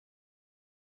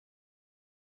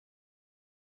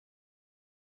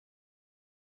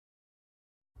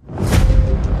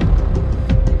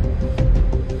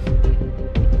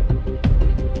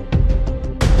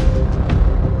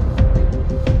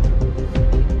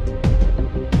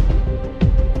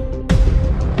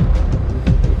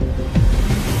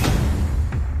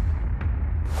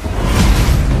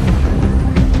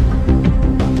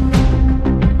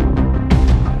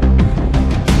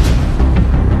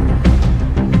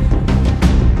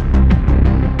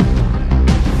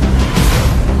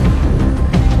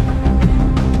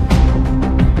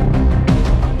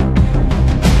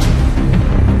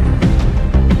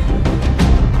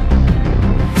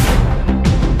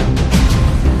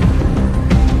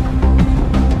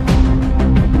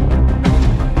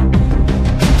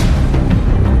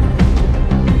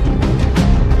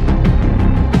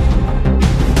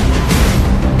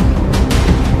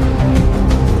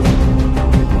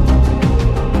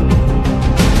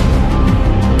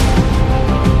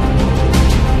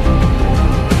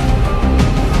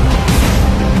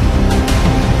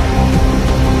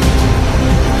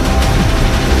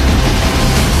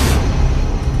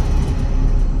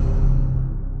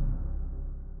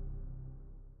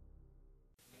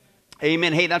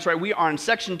Amen. Hey, that's right. We are in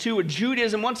section 2 of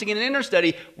Judaism. Once again, in our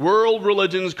study, World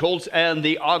Religions, Cults, and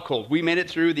the Occult. We made it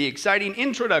through the exciting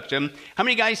introduction. How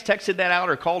many guys texted that out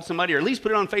or called somebody or at least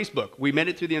put it on Facebook? We made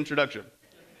it through the introduction.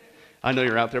 I know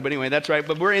you're out there, but anyway, that's right.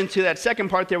 But we're into that second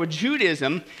part there with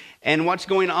Judaism and what's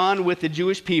going on with the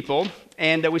Jewish people.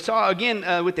 And we saw,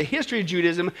 again, with the history of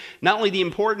Judaism, not only the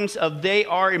importance of they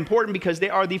are important because they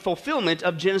are the fulfillment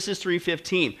of Genesis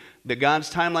 3:15, the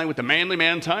God's timeline with the manly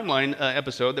man timeline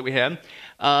episode that we had,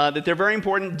 that they're very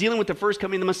important, dealing with the first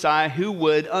coming of the Messiah who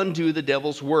would undo the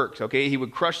devil's works, okay? He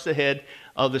would crush the head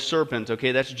of the serpent,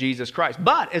 okay? That's Jesus Christ.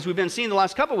 But, as we've been seeing the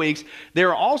last couple of weeks,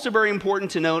 they're also very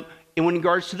important to note in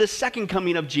regards to the second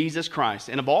coming of Jesus Christ.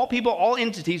 And of all people, all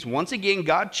entities, once again,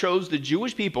 God chose the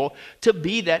Jewish people to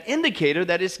be that indicator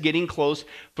that it's getting close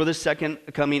for the second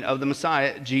coming of the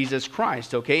Messiah, Jesus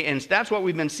Christ, okay? And that's what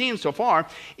we've been seeing so far,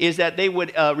 is that they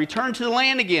would return to the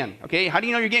land again, okay? How do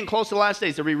you know you're getting close to the last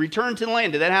days? Did we return to the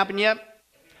land? Did that happen yet?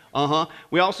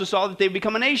 We also saw that they've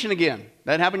become a nation again.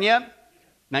 That happened yet?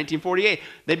 1948.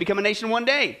 They become a nation one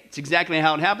day. It's exactly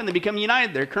how it happened. They become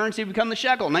united. Their currency become the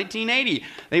shekel. 1980.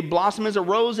 They blossom as a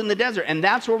rose in the desert. And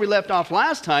that's where we left off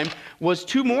last time, was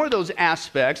two more of those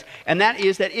aspects. And that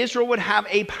is that Israel would have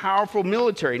a powerful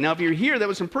military. Now, if you're here, there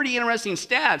was some pretty interesting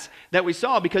stats that we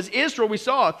saw. Because Israel, we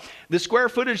saw the square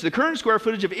footage, the current square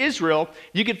footage of Israel,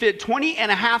 you could fit 20 and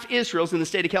a half Israels in the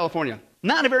state of California.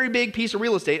 Not a very big piece of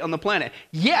real estate on the planet.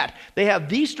 Yet, they have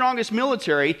the strongest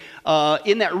military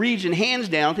in that region, hands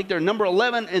down. I think they're number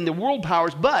 11 in the world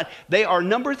powers, but they are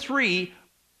number 3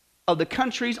 of the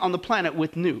countries on the planet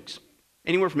with nukes.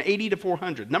 Anywhere from 80 to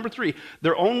 400. Number 3,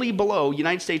 they're only below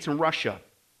United States and Russia.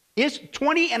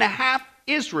 20 and a half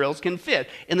Israels can fit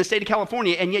in the state of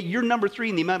California, and yet you're number 3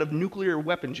 in the amount of nuclear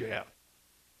weapons you have.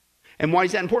 And why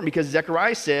is that important? Because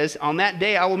Zechariah says, on that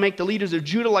day I will make the leaders of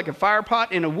Judah like a fire pot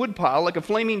and a wood pile, like a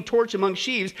flaming torch among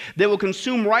sheaves. They will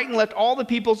consume right and left all the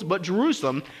peoples, but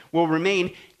Jerusalem will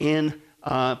remain in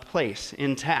place,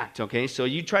 intact. Okay, so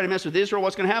you try to mess with Israel,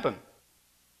 what's going to happen?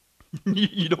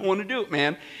 You don't want to do it,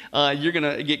 man. You're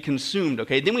going to get consumed.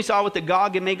 Okay, then we saw with the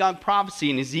Gog and Magog prophecy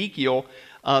in Ezekiel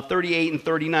 38 and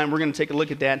 39. We're going to take a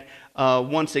look at that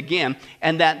once again.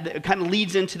 And that kind of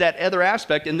leads into that other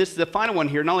aspect. And this is the final one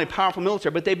here. Not only a powerful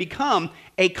military, but they become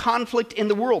a conflict in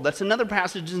the world. That's another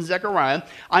passage in Zechariah.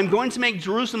 I'm going to make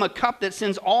Jerusalem a cup that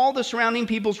sends all the surrounding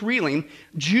peoples reeling.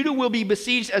 Judah will be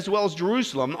besieged as well as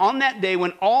Jerusalem on that day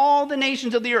when all the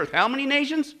nations of the earth, how many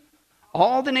nations?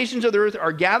 All the nations of the earth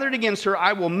are gathered against her.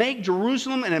 I will make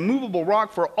Jerusalem an immovable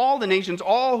rock for all the nations.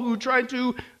 All who try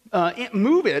to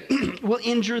move it will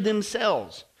injure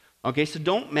themselves. Okay, so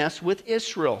don't mess with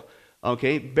Israel.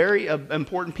 Okay, very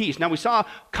important piece. Now we saw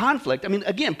conflict. I mean,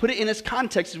 again, put it in its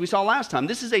context as we saw last time.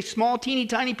 This is a small, teeny,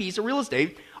 tiny piece of real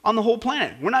estate on the whole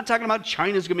planet. We're not talking about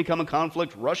China's going to become a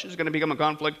conflict, Russia's going to become a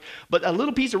conflict, but a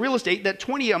little piece of real estate that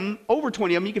 20 of them, over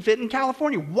 20 of them, you can fit in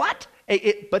California. What?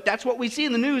 But that's what we see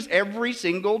in the news every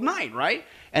single night, right?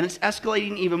 And it's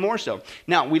escalating even more so.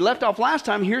 Now, we left off last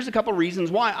time. Here's a couple of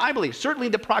reasons why I believe. Certainly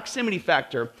the proximity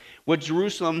factor with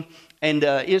Jerusalem and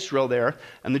Israel there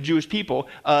and the Jewish people.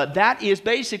 That is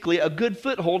basically a good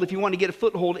foothold if you want to get a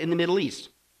foothold in the Middle East,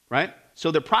 right?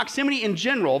 So the proximity in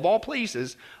general of all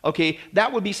places, okay,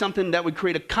 that would be something that would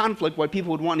create a conflict why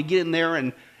people would want to get in there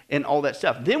and all that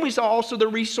stuff. Then we saw also the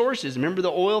resources. Remember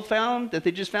the oil that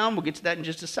they just found? We'll get to that in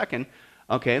just a second.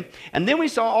 Okay, and then we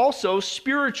saw also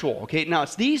spiritual. Okay, now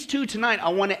it's these two tonight I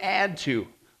want to add to,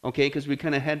 okay, because we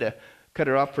kind of had to cut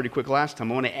it off pretty quick last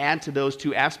time. I want to add to those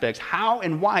two aspects. How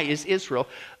and why is Israel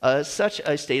such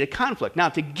a state of conflict? Now,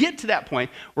 to get to that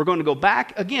point, we're going to go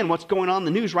back again, what's going on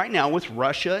in the news right now with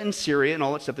Russia and Syria and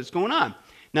all that stuff that's going on.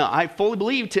 Now, I fully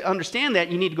believe to understand that,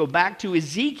 you need to go back to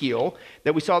Ezekiel,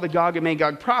 that we saw the Gog and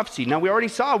Magog prophecy. Now, we already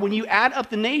saw when you add up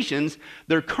the nations,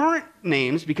 their current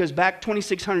names, because back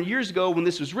 2,600 years ago when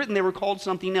this was written, they were called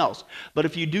something else. But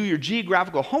if you do your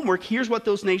geographical homework, here's what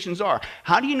those nations are.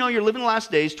 How do you know you're living the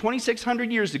last days? 2,600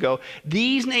 years ago,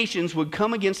 these nations would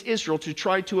come against Israel to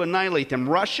try to annihilate them.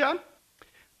 Russia,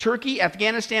 Turkey,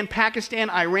 Afghanistan, Pakistan,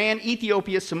 Iran,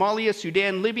 Ethiopia, Somalia,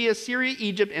 Sudan, Libya, Syria,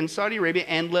 Egypt, and Saudi Arabia,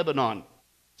 and Lebanon.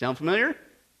 Sound familiar?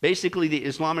 Basically, the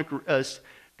Islamic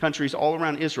countries all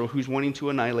around Israel who's wanting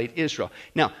to annihilate Israel.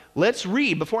 Now, let's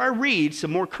read, before I read, some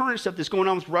more current stuff that's going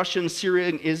on with Russia and Syria.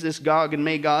 And is this Gog and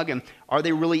Magog? And are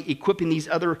they really equipping these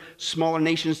other smaller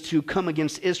nations to come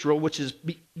against Israel, which is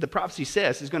the prophecy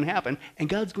says is going to happen, and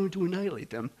God's going to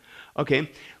annihilate them? Okay,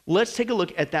 let's take a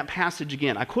look at that passage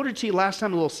again. I quoted to you last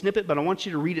time a little snippet, but I want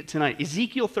you to read it tonight.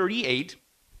 Ezekiel 38.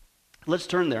 Let's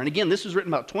turn there. And again, this was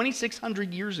written about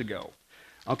 2,600 years ago.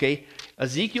 Okay,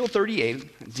 Ezekiel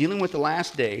 38, dealing with the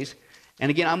last days, And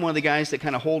again, I'm one of the guys that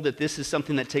kind of hold that this is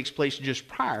something that takes place just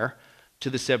prior to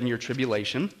the 7-year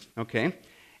tribulation, okay?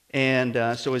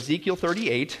 And so Ezekiel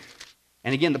 38,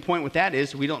 and again, the point with that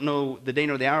is we don't know the day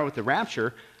nor the hour with the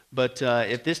rapture, but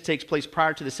if this takes place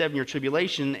prior to the 7-year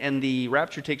tribulation and the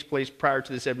rapture takes place prior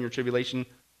to the 7-year tribulation,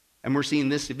 and we're seeing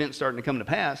this event starting to come to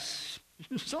pass,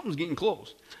 something's getting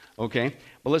close, okay?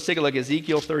 But let's take a look at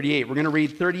Ezekiel 38. We're going to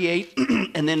read 38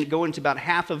 and then go into about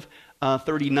half of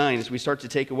 39 as we start to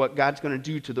take what God's going to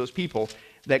do to those people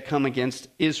that come against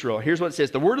Israel. Here's what it says.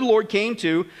 The word of the Lord came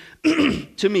to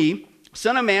me,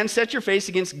 Son of man, set your face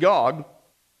against Gog,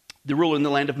 the ruler in the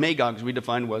land of Magog, as we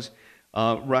defined was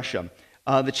Russia.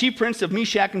 The chief prince of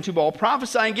Meshach and Tubal,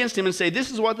 prophesy against him and say, this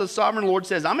is what the sovereign Lord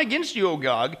says. I'm against you, O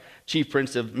Gog, chief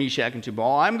prince of Meshach and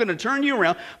Tubal. I'm going to turn you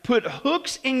around, put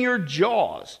hooks in your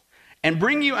jaws, and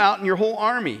bring you out in your whole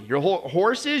army, your whole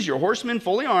horses, your horsemen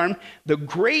fully armed, the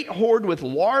great horde with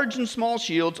large and small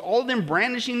shields, all of them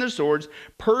brandishing their swords.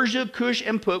 Persia, Cush,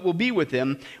 and Put will be with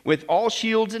them, with all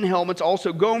shields and helmets.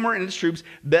 Also Gomer and its troops,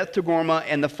 Beth Togarmah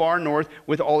and the far north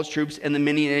with all its troops, and the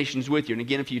many nations with you. And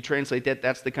again, if you translate that,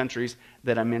 that's the countries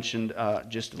that I mentioned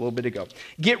just a little bit ago.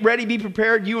 Get ready, be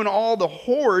prepared, you and all the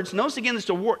hordes. Notice again, it's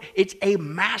a war. It's a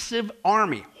massive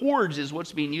army. Hordes is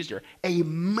what's being used here. A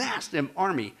massive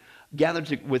army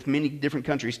gathered with many different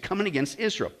countries coming against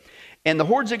Israel. And the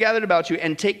hordes are gathered about you,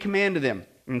 and take command of them.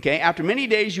 Okay? After many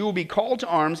days you will be called to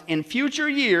arms. In future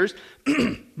years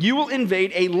you will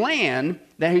invade a land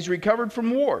that has recovered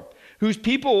from war, whose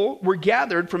people were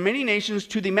gathered from many nations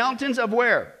to the mountains of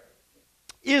where?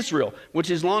 Israel, which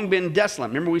has long been desolate.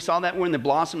 Remember we saw that when the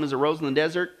blossom is arose in the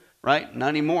desert? Right? Not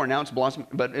anymore. Now it's blossom,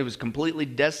 but it was completely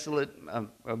desolate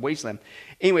wasteland.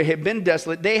 Anyway, it had been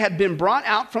desolate. They had been brought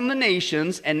out from the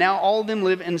nations, and now all of them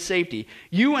live in safety.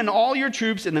 You and all your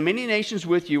troops and the many nations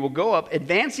with you will go up,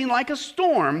 advancing like a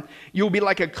storm. You'll be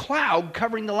like a cloud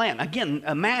covering the land. Again,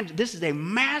 imagine, this is a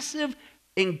massive,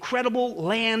 incredible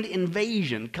land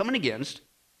invasion coming against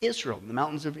Israel, the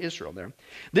mountains of Israel there.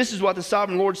 This is what the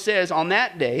sovereign Lord says on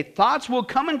that day. Thoughts will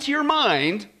come into your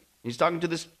mind. He's talking to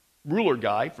this ruler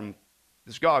guy from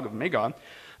this Gog of Magog,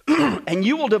 and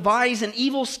you will devise an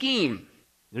evil scheme.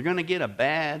 You're going to get a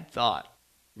bad thought.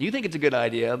 You think it's a good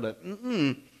idea, but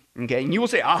okay. And you will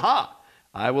say, aha,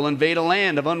 I will invade a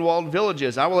land of unwalled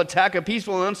villages. I will attack a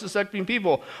peaceful and unsuspecting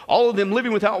people, all of them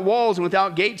living without walls and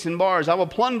without gates and bars. I will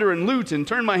plunder and loot and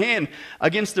turn my hand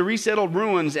against the resettled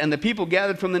ruins and the people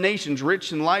gathered from the nations,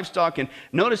 rich in livestock. And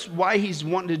notice why he's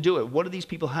wanting to do it. What do these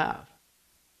people have?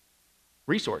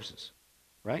 Resources.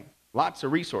 Right? Lots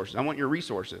of resources. I want your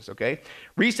resources, okay?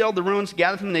 Resell the ruins,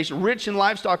 gather from the nation, rich in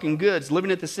livestock and goods,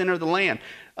 living at the center of the land.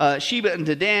 Sheba and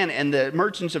Dedan and the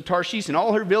merchants of Tarshish and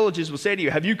all her villages will say to you,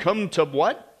 have you come to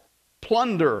what?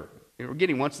 Plunder. We're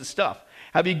getting, what's the stuff?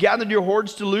 Have you gathered your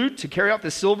hordes to loot, to carry out the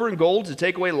silver and gold, to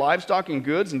take away livestock and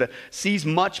goods, and to seize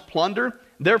much plunder?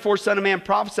 Therefore, son of man,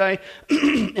 prophesy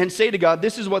and say to God,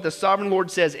 this is what the sovereign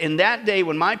Lord says. In that day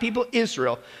when my people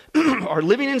Israel are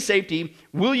living in safety,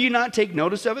 will you not take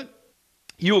notice of it?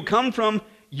 You will come from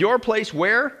your place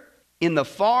where? In the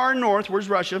far north. Where's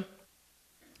Russia?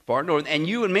 Far north. And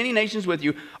you and many nations with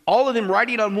you, all of them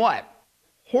riding on what?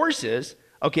 Horses.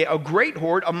 Okay, a great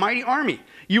horde, a mighty army.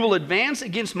 You will advance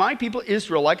against my people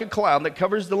Israel like a cloud that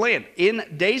covers the land. In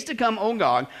days to come, O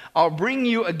God, I'll bring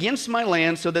you against my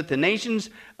land so that the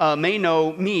nations may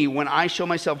know me when I show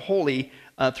myself holy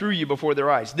through you before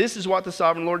their eyes. This is what the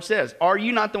sovereign Lord says. Are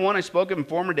you not the one I spoke of in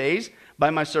former days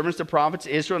by my servants, the prophets,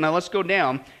 Israel? Now let's go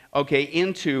down, okay,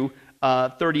 into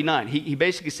 39. He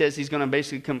basically says he's going to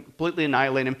basically completely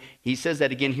annihilate him. He says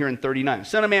that again here in 39.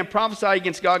 Son of man, prophesy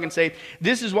against Gog and say,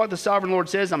 this is what the sovereign Lord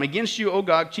says. I'm against you, O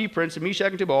Gog, chief prince of Meshach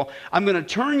and Tubal. I'm going to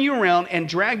turn you around and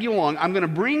drag you along. I'm going to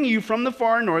bring you from the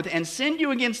far north and send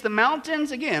you against the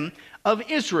mountains again of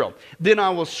Israel. Then I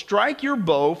will strike your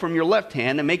bow from your left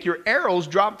hand and make your arrows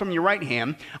drop from your right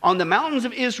hand. On the mountains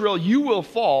of Israel you will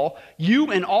fall,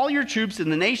 you and all your troops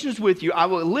and the nations with you. I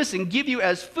will give you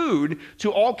as food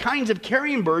to all kinds of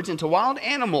carrion birds and to wild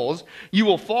animals. You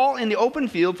will fall in the open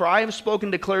field, for I have spoken,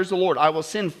 declares the Lord. I will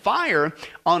send fire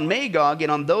on Magog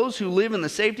and on those who live in the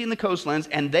safety in the coastlands,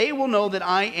 and they will know that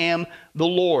I am the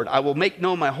Lord. I will make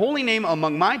known my holy name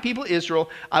among my people Israel.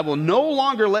 I will no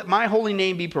longer let my holy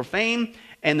name be profaned,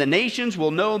 and the nations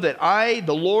will know that I,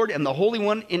 the Lord, am the Holy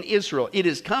One in Israel. It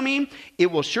is coming. It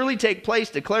will surely take place,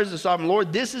 declares the sovereign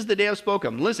Lord. This is the day I've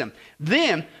spoken. Listen.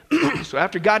 Then, so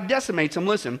after God decimates them,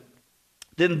 listen.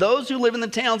 Then those who live in the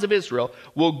towns of Israel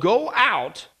will go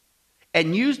out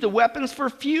and use the weapons for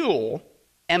fuel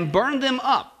and burn them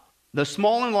up. the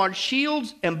small and large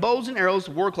shields and bows and arrows,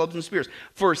 war clubs and spears.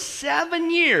 For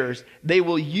 7 years, they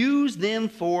will use them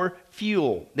for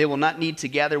fuel. They will not need to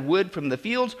gather wood from the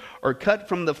fields or cut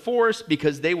from the forest,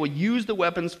 because they will use the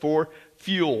weapons for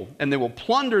fuel. And they will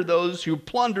plunder those who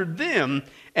plundered them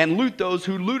and loot those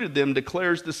who looted them,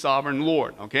 declares the sovereign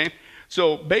Lord. Okay?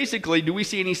 So basically, do we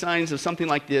see any signs of something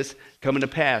like this coming to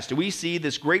pass? Do we see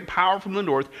this great power from the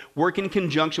north work in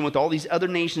conjunction with all these other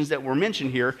nations that were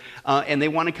mentioned here, and they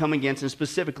want to come against and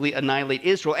specifically annihilate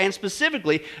Israel? And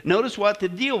specifically, notice what the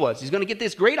deal was. He's going to get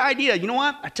this great idea. You know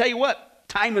what? I tell you what,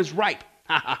 time is ripe.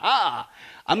 Ha ha ha.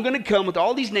 I'm going to come with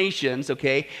all these nations,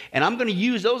 okay, and I'm going to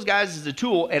use those guys as a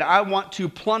tool, and I want to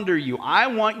plunder you. I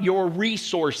want your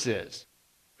resources.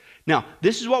 Now,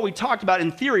 this is what we talked about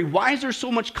in theory. Why is there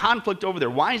so much conflict over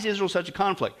there? Why is Israel such a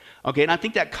conflict? Okay, and I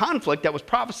think that conflict that was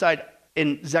prophesied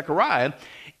in Zechariah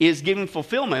is giving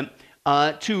fulfillment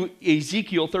to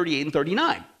Ezekiel 38 and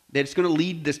 39. That it's going to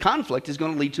lead, this conflict is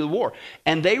going to lead to the war.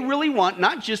 And they really want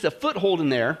not just a foothold in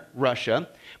there, Russia,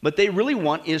 but they really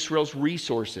want Israel's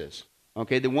resources.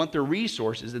 Okay, they want their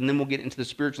resources, and then we'll get into the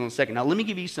spiritual in a second. Now, let me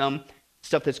give you some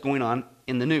stuff that's going on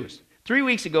in the news. 3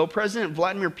 weeks ago, President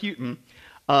Vladimir Putin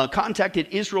contacted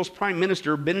Israel's Prime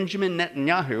Minister Benjamin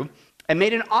Netanyahu and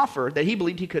made an offer that he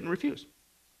believed he couldn't refuse.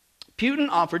 Putin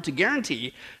offered to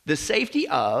guarantee the safety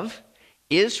of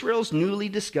Israel's newly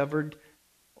discovered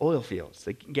oil fields,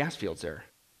 the gas fields there,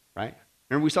 right?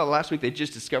 Remember we saw last week they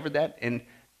just discovered that, and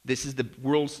this is the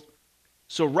world's...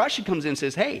 So Russia comes in and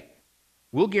says, hey,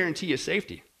 we'll guarantee you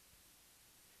safety.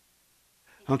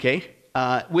 Okay,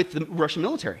 with the Russian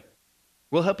military.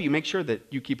 We'll help you make sure that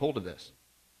you keep hold of this.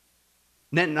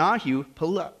 Netanyahu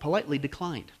politely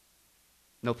declined.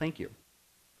 No, thank you.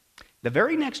 The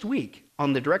very next week,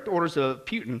 on the direct orders of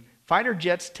Putin, fighter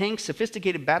jets, tanks,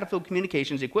 sophisticated battlefield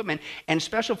communications equipment, and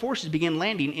special forces began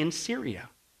landing in Syria.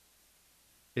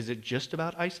 Is it just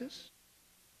about ISIS?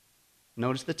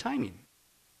 Notice the timing.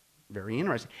 Very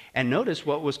interesting. And notice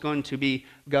what was going to be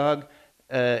Gog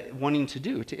wanting to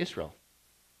do to Israel.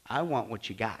 I want what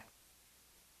you got.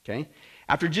 Okay?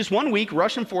 After just 1 week,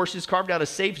 Russian forces carved out a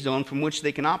safe zone from which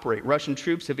they can operate. Russian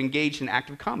troops have engaged in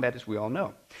active combat, as we all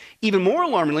know. Even more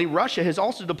alarmingly, Russia has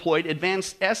also deployed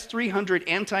advanced S-300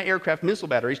 anti-aircraft missile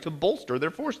batteries to bolster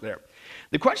their force there.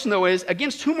 The question, though, is,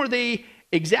 against whom are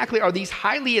these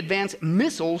highly advanced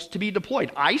missiles to be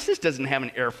deployed? ISIS doesn't have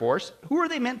an air force. Who are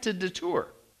they meant to deter?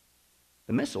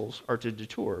 The missiles are to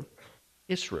deter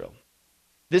Israel.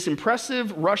 This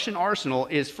impressive Russian arsenal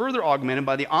is further augmented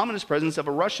by the ominous presence of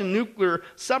a Russian nuclear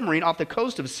submarine off the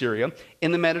coast of Syria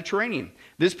in the Mediterranean.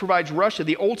 This provides Russia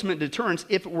the ultimate deterrence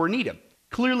if it were needed.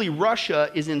 Clearly, Russia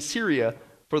is in Syria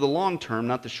for the long term,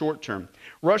 not the short term.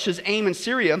 Russia's aim in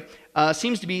Syria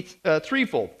seems to be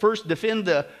threefold. First, defend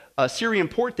the Syrian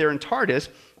port there in Tartus.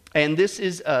 And this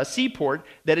is a seaport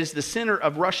that is the center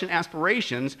of Russian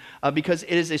aspirations because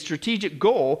it is a strategic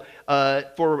goal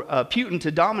for Putin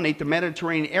to dominate the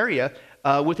Mediterranean area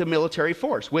with a military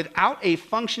force. Without a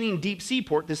functioning deep sea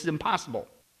port, this is impossible.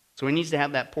 So he needs to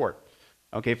have that port,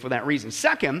 okay, for that reason.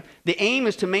 Second, the aim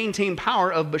is to maintain power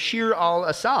of Bashar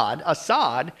al-Assad.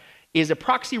 Assad is a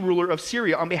proxy ruler of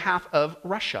Syria on behalf of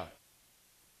Russia.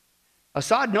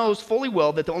 Assad knows fully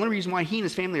well that the only reason why he and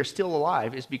his family are still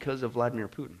alive is because of Vladimir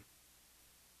Putin.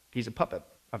 He's a puppet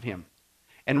of him.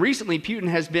 And recently, Putin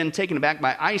has been taken aback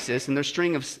by ISIS and their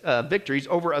string of victories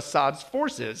over Assad's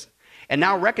forces, and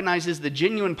now recognizes the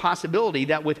genuine possibility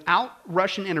that without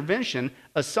Russian intervention,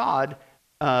 Assad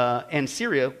and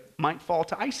Syria might fall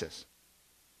to ISIS.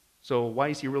 So why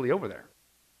is he really over there?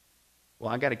 Well,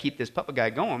 I got to keep this puppet guy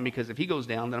going, because if he goes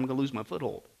down, then I'm going to lose my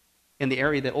foothold in the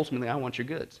area that ultimately I want your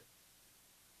goods.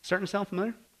 Starting to sound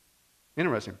familiar?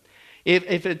 Interesting.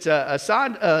 If it's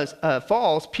Assad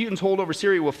falls, Putin's hold over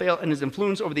Syria will fail, and his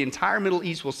influence over the entire Middle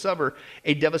East will suffer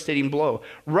a devastating blow.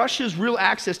 Russia's real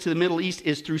access to the Middle East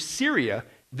is through Syria.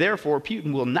 Therefore,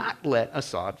 Putin will not let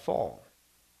Assad fall.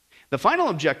 The final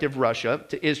objective of Russia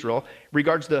to Israel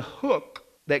regards the hook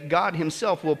that God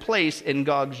himself will place in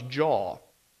Gog's jaw.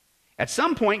 At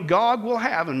some point, Gog will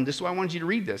have, and this is why I wanted you to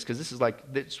read this, because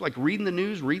it's like reading the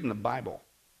news, reading the Bible.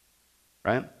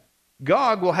 Right?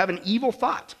 Gog will have an evil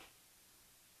thought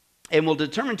and will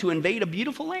determine to invade a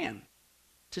beautiful land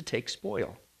to take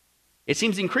spoil. It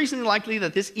seems increasingly likely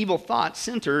that this evil thought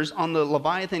centers on the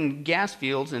Leviathan gas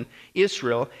fields in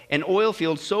Israel, and oil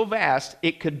fields so vast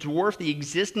it could dwarf the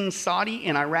existing Saudi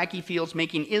and Iraqi fields,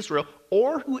 making Israel,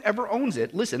 or whoever owns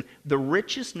it, listen, the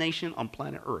richest nation on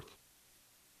planet Earth.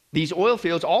 These oil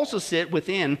fields also sit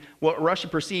within what Russia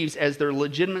perceives as their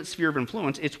legitimate sphere of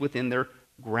influence. It's within their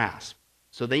grasp.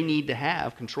 So they need to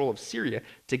have control of Syria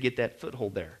to get that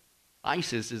foothold there.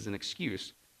 ISIS is an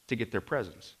excuse to get their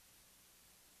presence.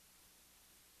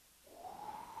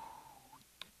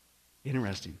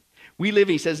 Interesting. We live,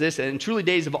 he says this, in truly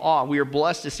days of awe. We are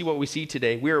blessed to see what we see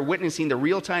today. We are witnessing the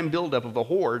real-time buildup of a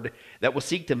horde that will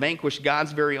seek to vanquish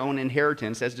God's very own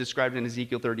inheritance, as described in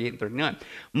Ezekiel 38 and 39.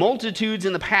 Multitudes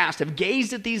in the past have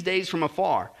gazed at these days from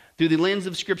afar through the lens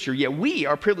of Scripture, yet we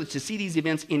are privileged to see these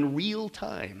events in real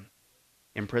time,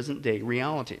 in present-day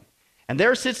reality. And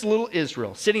there sits little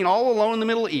Israel, sitting all alone in the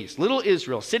Middle East. Little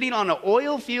Israel, sitting on an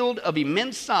oil field of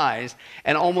immense size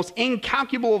and almost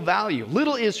incalculable value.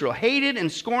 Little Israel, hated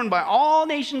and scorned by all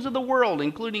nations of the world,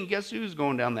 including, guess who's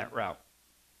going down that route?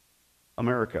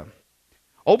 America.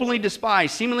 Openly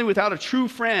despised, seemingly without a true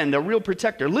friend, a real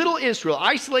protector. Little Israel,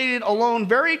 isolated, alone,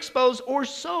 very exposed, or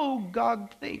so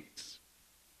God thinks.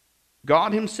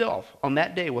 God himself on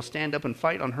that day will stand up and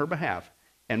fight on her behalf.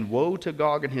 And woe to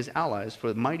Gog and his allies,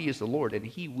 for mighty is the Lord, and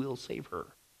he will save her.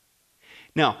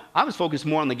 Now, I was focused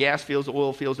more on the gas fields, the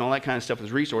oil fields, and all that kind of stuff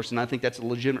as resources, and I think that's a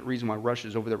legitimate reason why Russia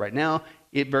is over there right now.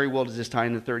 It very well does this tie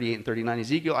into 38 and 39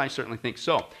 Ezekiel. I certainly think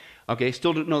so. Okay,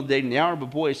 still don't know the date and the hour,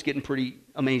 but boy, it's getting pretty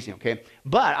amazing, okay?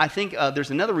 But I think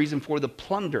there's another reason for the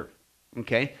plunder,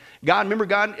 okay? Remember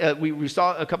God, we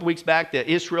saw a couple weeks back that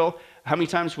Israel, how many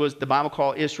times was the Bible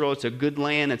called Israel? It's a good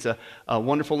land. It's a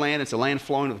wonderful land. It's a land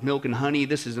flowing with milk and honey.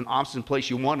 This is an awesome place.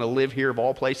 You want to live here of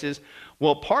all places.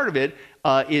 Well, part of it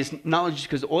is not just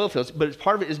because of oil fields, but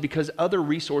part of it is because other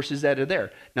resources that are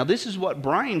there. Now, this is what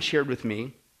Brian shared with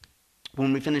me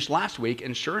when we finished last week,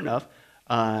 and sure enough,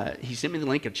 he sent me the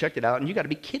link and checked it out, and you got to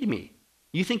be kidding me.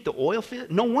 You think the oil field?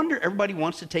 No wonder everybody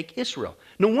wants to take Israel.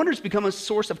 No wonder it's become a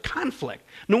source of conflict.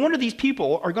 No wonder these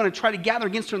people are going to try to gather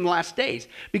against her in the last days,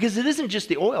 because it isn't just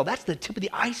the oil. That's the tip of the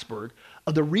iceberg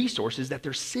of the resources that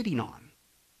they're sitting on.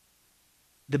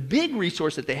 The big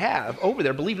resource that they have over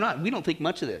there, believe it or not, we don't think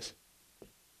much of this,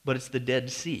 but it's the Dead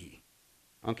Sea.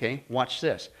 Okay, watch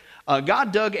this.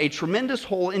 God dug a tremendous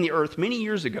hole in the earth many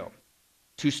years ago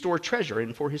to store treasure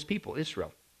in for his people,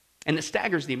 Israel. And it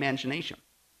staggers the imagination.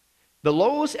 The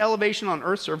lowest elevation on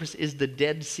Earth's surface is the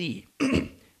Dead Sea.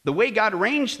 The way God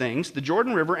arranged things, the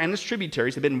Jordan River and its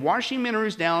tributaries have been washing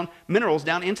minerals down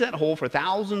into that hole for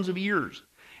thousands of years.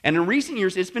 And in recent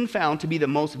years, it's been found to be the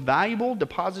most valuable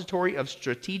depository of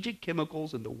strategic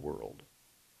chemicals in the world.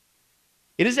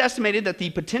 It is estimated that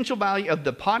the potential value of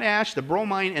the potash, the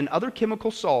bromine, and other chemical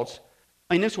salts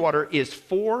in this water is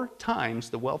 4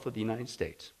 times the wealth of the United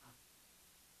States.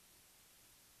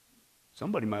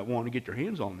 Somebody might want to get their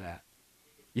hands on that.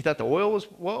 You thought the oil was,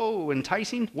 whoa,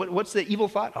 enticing? What's the evil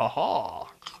thought? Aha.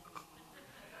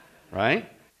 Right?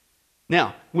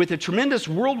 Now, with a tremendous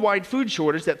worldwide food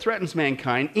shortage that threatens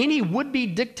mankind, any would-be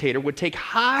dictator would take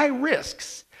high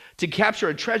risks to capture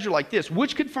a treasure like this,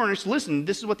 which could furnish, listen,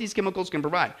 this is what these chemicals can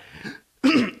provide,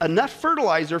 enough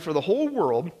fertilizer for the whole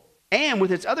world, and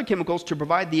with its other chemicals to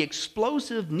provide the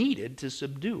explosive needed to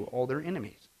subdue all their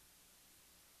enemies.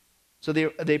 So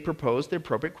they proposed the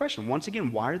appropriate question. Once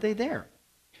again, why are they there?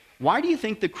 Why do you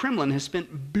think the Kremlin has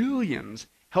spent billions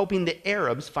helping the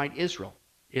Arabs fight Israel?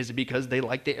 Is it because they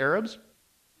like the Arabs?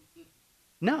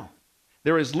 No.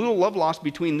 There is little love lost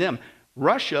between them.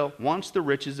 Russia wants the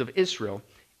riches of Israel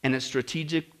and its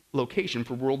strategic location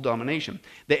for world domination.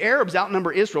 The Arabs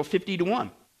outnumber Israel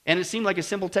 50-1, and it seemed like a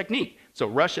simple technique. So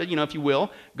Russia, if you will,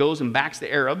 goes and backs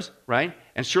the Arabs, right?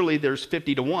 And surely there's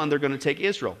 50-1, they're going to take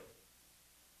Israel.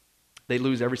 They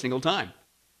lose every single time,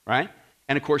 right?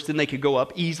 And of course, then they could go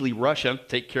up easily, Russia,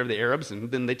 take care of the Arabs, and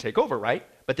then they take over, right?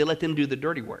 But they let them do the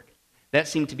dirty work. That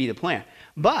seemed to be the plan.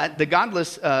 But the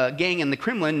godless gang in the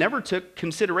Kremlin never took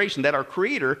consideration that our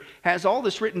Creator has all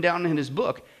this written down in his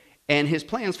book and his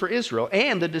plans for Israel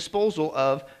and the disposal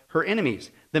of her enemies.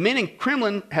 The men in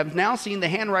Kremlin have now seen the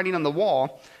handwriting on the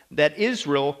wall that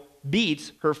Israel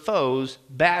beats her foes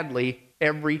badly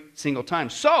every single time.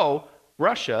 So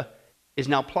Russia is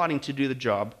now plotting to do the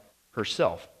job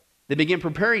herself. They begin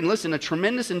preparing, listen, a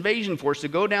tremendous invasion force to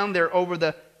go down there over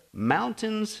the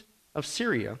mountains of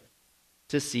Syria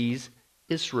to seize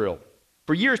Israel.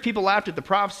 For years, people laughed at the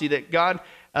prophecy that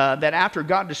that after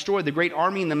God destroyed the great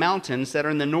army in the mountains that are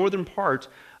in the northern part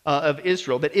of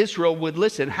Israel, that Israel would,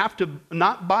 have to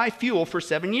not buy fuel for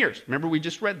 7 years. Remember, we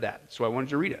just read that, so I wanted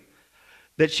to read it.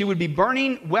 That she would be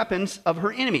burning weapons of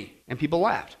her enemy, and people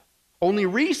laughed. Only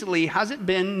recently has it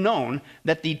been known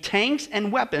that the tanks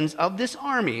and weapons of this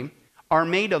army are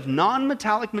made of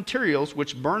non-metallic materials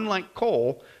which burn like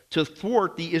coal to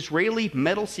thwart the Israeli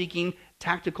metal-seeking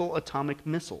tactical atomic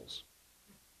missiles.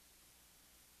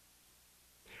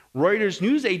 Reuters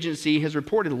news agency has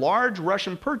reported large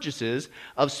Russian purchases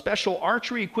of special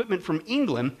archery equipment from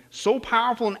England, so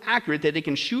powerful and accurate that it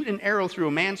can shoot an arrow through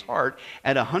a man's heart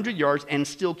at 100 yards and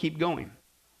still keep going.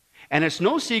 And it's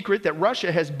no secret that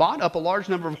Russia has bought up a large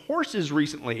number of horses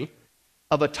recently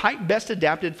of a type best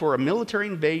adapted for a military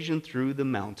invasion through the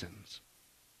mountains.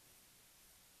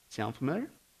 Sound familiar?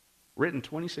 Written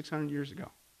 2,600 years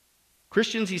ago.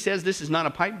 Christians, he says, this is not a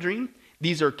pipe dream.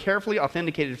 These are carefully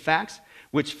authenticated facts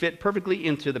which fit perfectly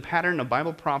into the pattern of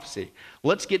Bible prophecy.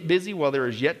 Let's get busy while there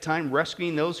is yet time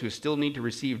rescuing those who still need to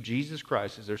receive Jesus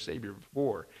Christ as their Savior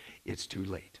before it's too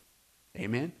late.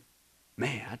 Amen?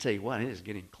 Man, I tell you what, it is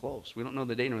getting close. We don't know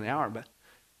the day nor the hour, but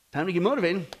time to get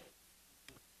motivated.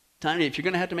 If you're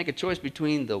going to have to make a choice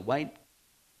between the white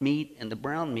meat and the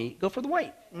brown meat, go for the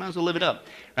white. You might as well live it up,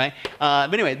 right?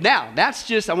 But anyway, now, that's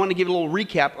just, I want to give a little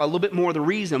recap, a little bit more of the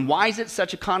reason. Why is it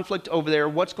such a conflict over there?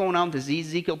 What's going on with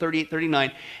Ezekiel 38,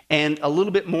 39? And a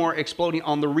little bit more exploding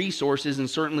on the resources and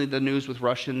certainly the news with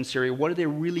Russia and Syria. What are they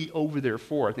really over there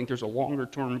for? I think there's a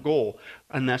longer-term goal,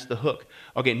 and that's the hook.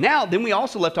 Okay, now, then we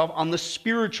also left off on the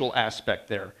spiritual aspect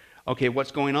there. Okay, what's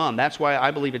going on? That's why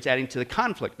I believe it's adding to the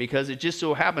conflict, because it just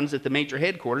so happens that the major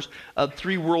headquarters of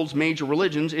three world's major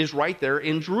religions is right there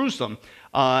in Jerusalem.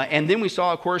 And then we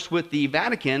saw, of course, with the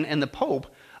Vatican and the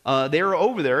Pope, they're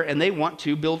over there and they want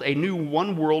to build a new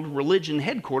one world religion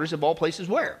headquarters of all places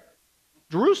where?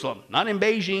 Jerusalem. Not in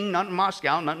Beijing, not in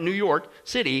Moscow, not in New York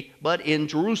City, but in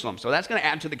Jerusalem. So that's going to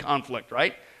add to the conflict,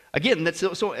 right? Again, that's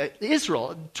so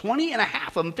Israel, 20 and a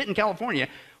half of them fit in California.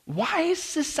 Why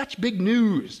is this such big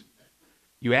news?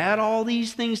 You add all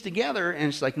these things together, and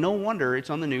it's like no wonder it's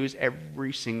on the news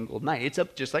every single night. It's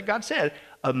up, just like God said,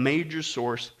 a major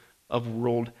source of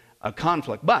world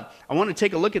conflict. But I want to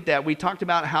take a look at that. We talked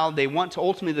about how they want to,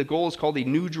 ultimately the goal is called the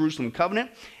New Jerusalem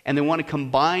Covenant, and they want to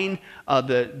combine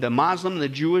the Muslim, the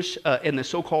Jewish, and the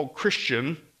so-called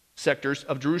Christian sectors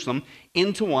of Jerusalem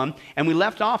into one. And we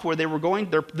left off where they were going,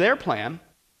 their plan,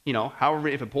 you know, however,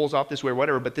 if it pulls off this way or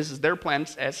whatever, but this is their plan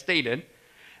as stated,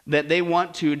 that they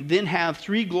want to then have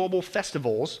three global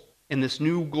festivals in this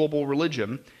new global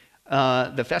religion,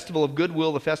 the Festival of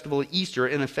Goodwill, the Festival of Easter,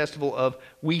 and the Festival of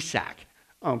Wesak,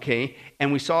 okay?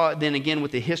 And we saw then again with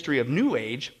the history of New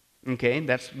Age, okay?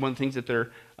 That's one of the things that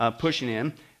they're pushing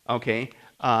in, okay,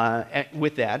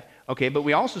 with that, okay? But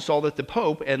we also saw that the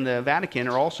Pope and the Vatican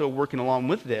are also working along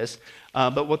with this,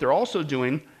 but what they're also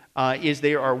doing is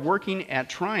they are working at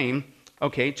trying,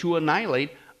 okay, to annihilate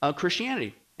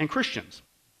Christianity and Christians.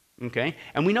 Okay,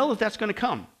 and we know that that's going to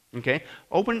come. Okay,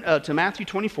 open to Matthew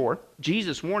 24.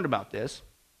 Jesus warned about this,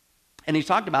 and he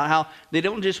talked about how they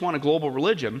don't just want a global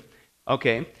religion,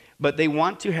 okay, but they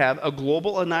want to have a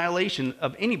global annihilation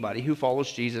of anybody who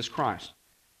follows Jesus Christ.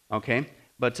 Okay,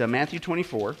 but Matthew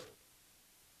 24.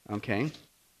 Okay,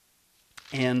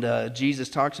 and Jesus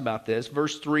talks about this,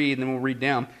 verse 3, and then we'll read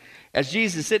down. As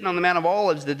Jesus is sitting on the Mount of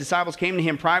Olives, the disciples came to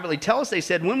him privately. Tell us, they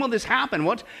said, when will this happen?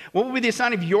 What will be the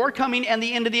sign of your coming and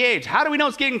the end of the age? How do we know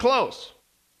it's getting close?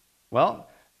 Well,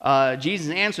 Jesus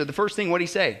answered, the first thing, what did he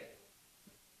say?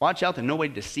 Watch out that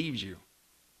nobody deceives you.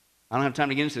 I don't have time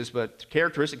to get into this, but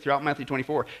characteristic throughout Matthew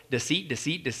 24, deceit,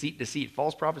 deceit, deceit, deceit.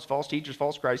 False prophets, false teachers,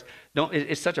 false Christ.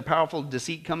 It's such a powerful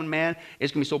deceit coming, man.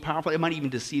 It's going to be so powerful, it might even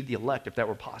deceive the elect if that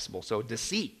were possible. So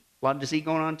deceit. A lot of deceit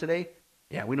going on today?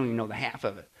 Yeah, we don't even know the half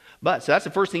of it. But, so that's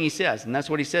the first thing he says, and that's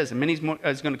what he says. And many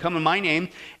is going to come in my name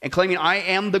and claiming I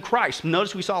am the Christ.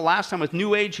 Notice we saw last time with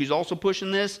New Age, who's also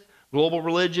pushing this. Global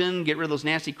religion, get rid of those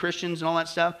nasty Christians and all that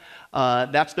stuff.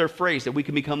 That's their phrase, that we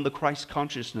can become the Christ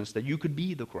consciousness, that you could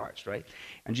be the Christ, right?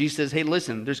 And Jesus says, hey,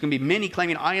 listen, there's going to be many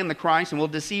claiming I am the Christ and will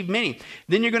deceive many.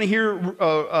 Then you're going to hear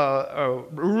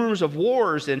rumors of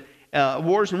wars and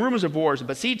rumors of wars.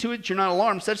 But see to it you're not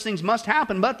alarmed. Such things must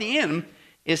happen, but the end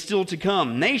is still to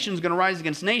come. Nation's going to rise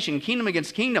against nation, kingdom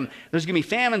against kingdom. There's going to be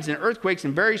famines and earthquakes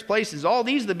in various places. All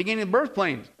these are the beginning of birth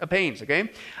pains,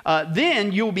 okay?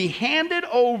 Then you'll be handed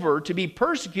over to be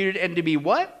persecuted and to be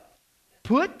what?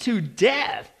 Put to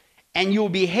death. And you'll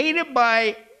be hated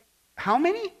by how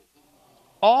many?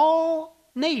 All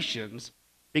nations.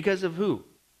 Because of who?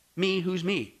 Me. Who's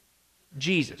me?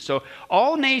 Jesus. So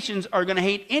all nations are going to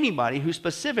hate anybody who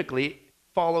specifically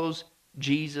follows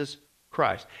Jesus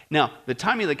Christ. Now, the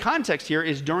timing of the context here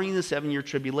is during the 7-year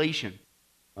tribulation.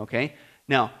 Okay?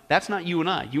 Now, that's not you and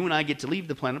I. You and I get to leave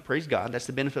the planet, praise God. That's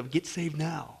the benefit of get saved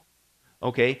now.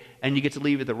 Okay? And you get to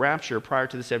leave at the rapture prior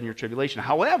to the 7-year tribulation.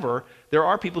 However, there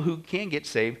are people who can get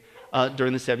saved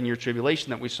during the 7-year tribulation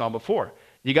that we saw before.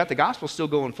 You got the gospel still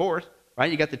going forth, right?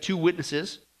 You got the 2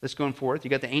 witnesses, that's going forth. You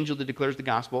got the angel that declares the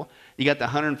gospel. You got the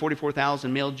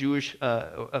 144,000 male Jewish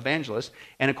evangelists.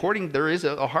 And there is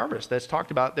a harvest that's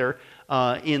talked about there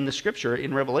in the scripture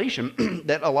in Revelation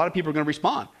that a lot of people are going to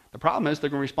respond. The problem is they're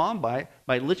going to respond by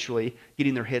literally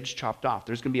getting their heads chopped off.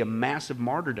 There's going to be a massive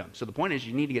martyrdom. So the point is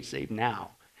you need to get saved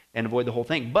now and avoid the whole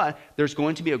thing. But there's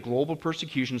going to be a global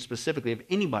persecution specifically of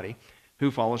anybody who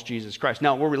follows Jesus Christ.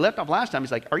 Now, where we left off last time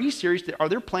is like, are you serious? Are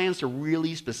there plans to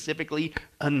really specifically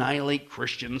annihilate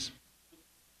Christians?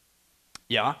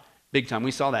 Yeah, big time.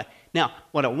 We saw that. Now,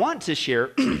 what I want to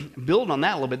share, build on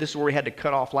that a little bit. This is where we had to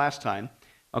cut off last time.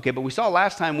 Okay, but we saw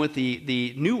last time with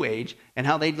the New Age and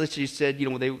how they literally said,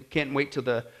 they can't wait till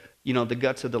the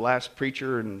guts of the last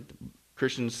preacher and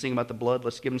Christians sing about the blood.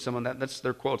 Let's give them some of that. That's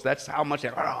their quotes. That's how much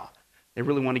they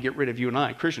really want to get rid of you and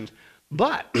I, Christians.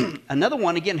 But another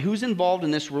one, again, who's involved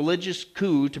in this religious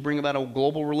coup to bring about a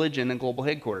global religion and global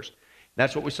headquarters?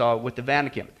 That's what we saw with the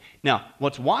Vatican. Now,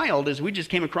 what's wild is we just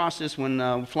came across this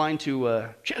when flying to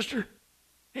Chester,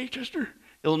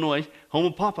 Illinois, home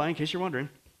of Popeye, in case you're wondering.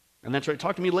 And that's right.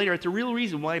 Talk to me later. It's the real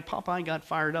reason why Popeye got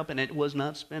fired up, and it was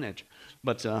not spinach.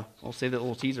 But I'll save that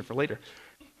little teaser for later.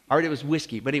 I heard it was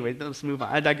whiskey. But anyway, let's move on.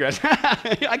 I digress.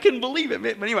 I couldn't believe it.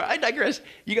 But anyway, I digress.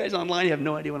 You guys online have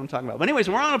no idea what I'm talking about. But anyways,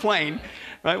 we're on a plane,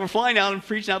 right? We're flying out and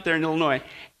preaching out there in Illinois.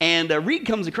 And Reed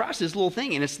comes across this little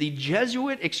thing, and it's the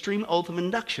Jesuit Extreme Oath of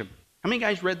Induction. How many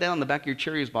guys read that on the back of your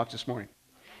Cheerios box this morning?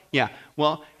 Yeah.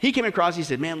 Well, he came across, he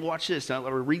said, man, watch this.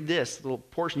 Or read this little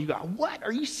portion. You go, what?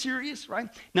 Are you serious? Right?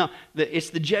 Now, it's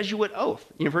the Jesuit oath.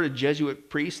 You've heard of Jesuit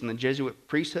priests and the Jesuit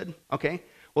priesthood? Okay.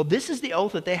 Well, this is the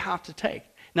oath that they have to take.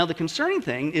 Now, the concerning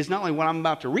thing is not only what I'm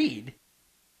about to read.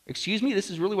 Excuse me, this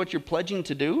is really what you're pledging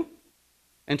to do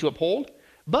and to uphold?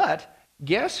 But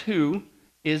guess who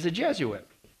is a Jesuit?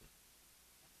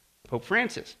 Pope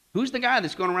Francis. Who's the guy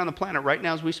that's going around the planet right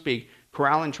now as we speak,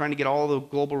 corralling, trying to get all the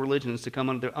global religions to come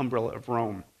under the umbrella of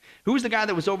Rome? Who's the guy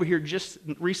that was over here just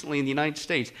recently in the United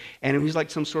States, and he's like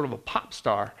some sort of a pop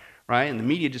star, right? And the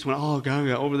media just went, oh, God,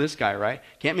 over this guy, right?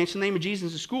 Can't mention the name of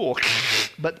Jesus in school,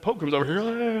 but the Pope comes over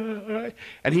here,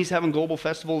 and he's having global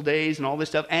festival days and all this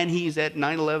stuff, and he's at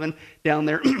 9/11 down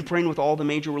there praying with all the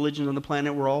major religions on the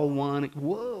planet. We're all one.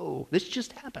 Whoa, this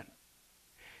just happened.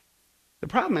 The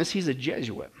problem is he's a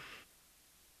Jesuit.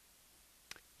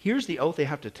 Here's the oath they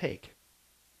have to take.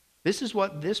 This is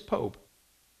what this Pope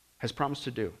has promised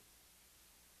to do.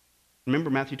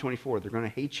 Remember Matthew 24, they're going to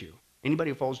hate you.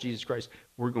 Anybody who follows Jesus Christ,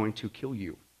 we're going to kill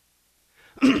you.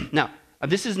 Now,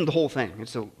 this isn't the whole thing.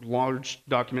 It's a large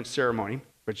document ceremony,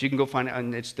 but you can go find it,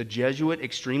 and it's the Jesuit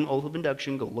Extreme Oath of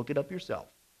Induction. Go look it up yourself.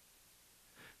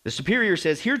 The superior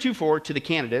says, heretofore to the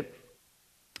candidate,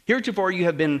 heretofore you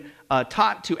have been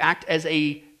taught to act as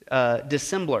a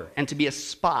dissembler and to be a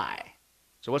spy.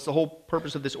 So what's the whole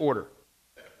purpose of this order?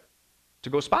 To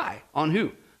go spy on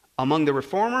who? Among the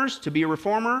reformers, to be a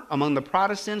reformer. Among the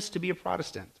Protestants, to be a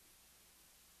Protestant.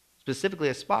 Specifically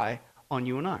a spy on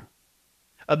you and I.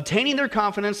 Obtaining their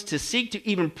confidence to seek to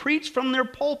even preach from their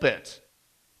pulpit.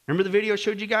 Remember the video I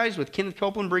showed you guys with Kenneth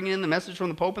Copeland bringing in the message from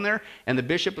the Pope in there? And the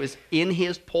bishop was in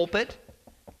his pulpit?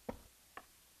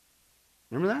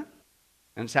 Remember that?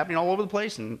 And it's happening all over the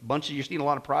place. And you're seeing a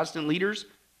lot of Protestant leaders.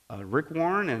 Rick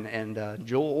Warren and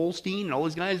Joel Osteen and all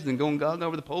these guys, then going gaga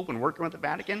over the Pope and working with the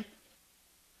Vatican.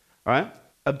 All right?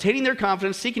 Obtaining their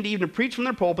confidence, seeking to even preach from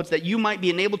their pulpits that you might be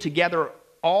enabled to gather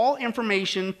all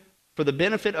information for the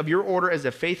benefit of your order as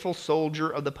a faithful soldier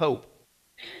of the Pope.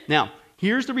 Now,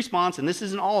 here's the response, and this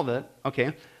isn't all of it,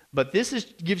 okay? But this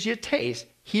gives you a taste.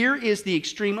 Here is the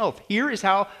extreme oath. Here is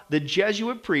how the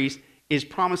Jesuit priest is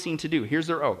promising to do. Here's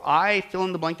their oath. I, fill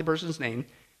in the blank the person's name,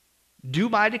 do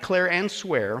by declare and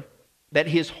swear that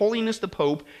His Holiness the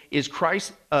Pope is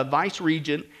Christ's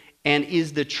vice-regent and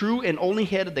is the true and only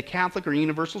head of the Catholic or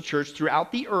Universal Church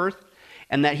throughout the earth,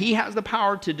 and that he has the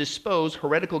power to dispose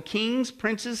heretical kings,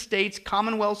 princes, states,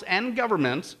 commonwealths, and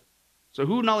governments. So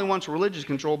who not only wants religious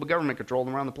control, but government control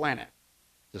around the planet?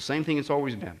 The same thing it's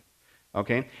always been.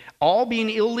 Okay? All being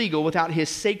illegal without his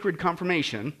sacred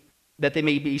confirmation, that they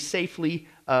may be safely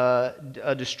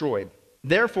destroyed.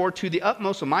 Therefore, to the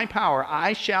utmost of my power,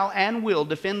 I shall and will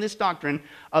defend this doctrine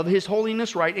of His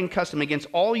Holiness' right and custom against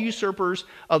all usurpers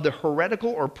of the heretical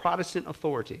or Protestant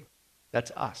authority. That's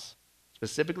us.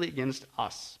 Specifically against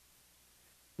us.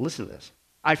 Listen to this.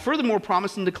 I furthermore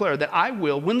promise and declare that I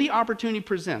will, when the opportunity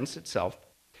presents itself,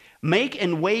 make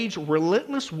and wage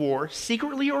relentless war,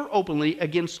 secretly or openly,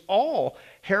 against all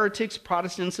heretics,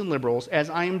 Protestants, and liberals,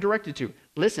 as I am directed to.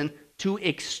 Listen, to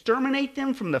exterminate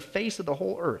them from the face of the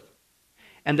whole earth.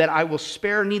 And that I will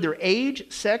spare neither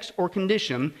age, sex, or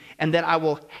condition, and that I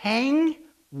will hang,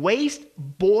 waste,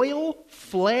 boil,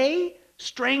 flay,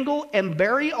 strangle, and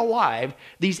bury alive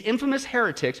these infamous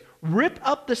heretics, rip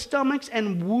up the stomachs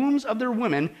and wombs of their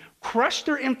women, crush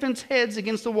their infants' heads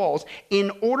against the walls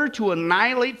in order to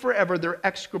annihilate forever their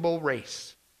execrable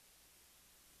race.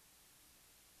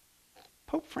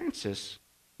 Pope Francis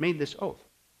made this oath.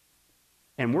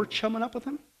 And we're chumming up with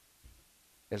him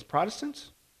as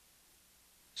Protestants?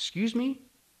 Excuse me?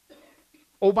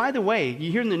 Oh, by the way,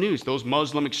 you hear in the news, those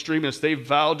Muslim extremists, they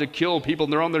vowed to kill people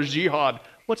and they're on their jihad.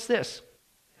 What's this?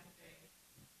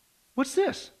 What's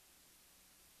this?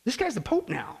 This guy's the Pope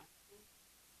now.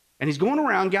 And he's going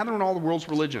around gathering all the world's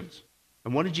religions.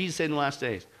 And what did Jesus say in the last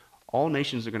days? All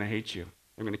nations are going to hate you.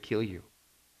 They're going to kill you.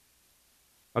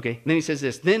 Okay, and then he says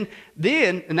this. Then,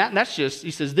 and that's just,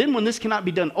 he says, then when this cannot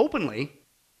be done openly,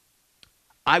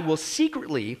 I will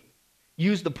secretly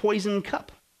use the poison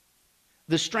cup,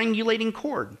 the strangulating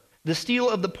cord, the steel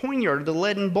of the poignard, the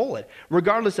leaden bullet,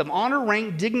 regardless of honor,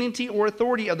 rank, dignity, or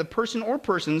authority of the person or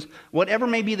persons, whatever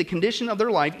may be the condition of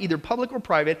their life, either public or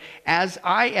private, as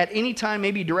I at any time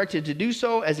may be directed to do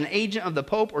so as an agent of the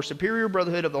Pope or Superior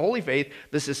Brotherhood of the Holy Faith,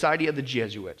 the Society of the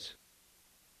Jesuits.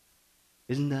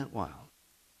 Isn't that wild?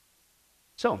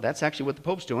 So that's actually what the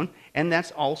Pope's doing, and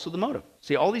that's also the motive.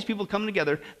 See, all these people coming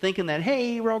together thinking that,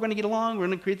 hey, we're all going to get along, we're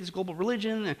going to create this global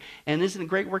religion, and isn't it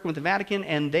great working with the Vatican?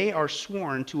 And they are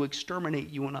sworn to exterminate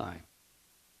you and I.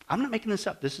 I'm not making this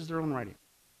up. This is their own writing,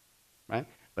 right?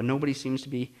 But nobody seems to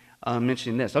be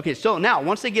mentioning this. Okay, so now,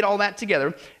 once they get all that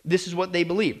together, this is what they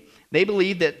believe. They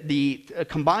believe that the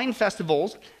combined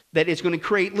festivals, that it's going to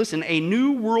create, listen, a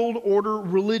new world order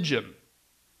religion.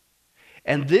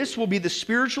 And this will be the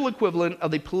spiritual equivalent of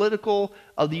the political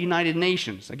of the United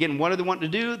Nations. Again, what do they want to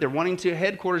do? They're wanting to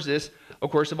headquarters this,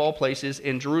 of course, of all places,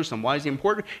 in Jerusalem. Why is it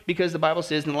important? Because the Bible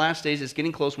says in the last days it's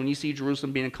getting close when you see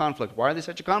Jerusalem being in conflict. Why are they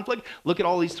such a conflict? Look at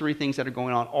all these three things that are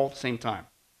going on all at the same time.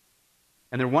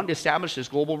 And they're wanting to establish this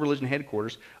global religion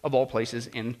headquarters of all places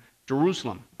in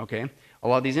Jerusalem, okay? A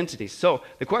lot of these entities. So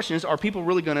the question is, are people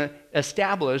really going to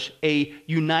establish a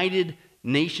united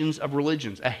nations of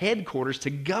religions, a headquarters to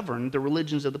govern the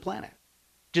religions of the planet,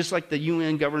 just like the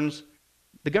UN governs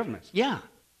the governments? Yeah.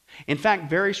 In fact,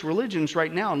 various religions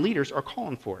right now and leaders are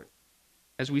calling for it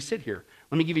as we sit here.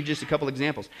 Let me give you just a couple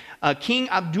examples. King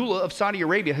Abdullah of Saudi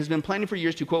Arabia has been planning for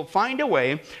years to, quote, find a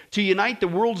way to unite the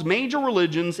world's major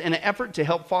religions in an effort to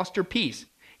help foster peace.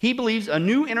 He believes a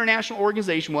new international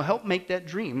organization will help make that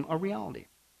dream a reality.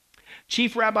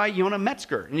 Chief Rabbi Yonah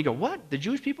Metzger. And you go, what? The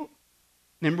Jewish people?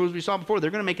 Remember, as we saw before, they're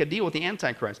going to make a deal with the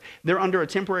Antichrist. They're under a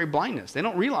temporary blindness. They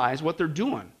don't realize what they're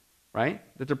doing, right?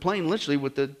 That they're playing literally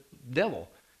with the devil,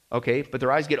 okay? But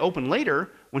their eyes get open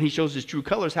later when he shows his true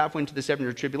colors halfway into the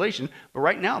 7-year tribulation. But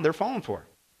right now, they're falling for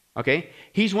it, okay?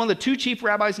 He's one of the 2 chief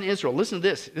rabbis in Israel. Listen to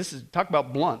this. This is, talk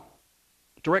about blunt.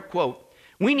 Direct quote.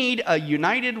 We need a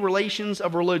united relations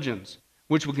of religions,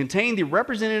 which will contain the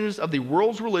representatives of the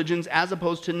world's religions as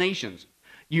opposed to nations.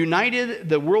 United,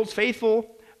 the world's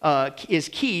faithful is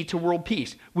key to world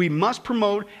peace. We must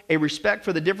promote a respect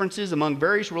for the differences among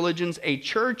various religions. A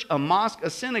church, a mosque,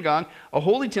 a synagogue, a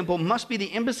holy temple must be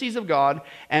the embassies of God,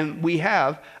 and we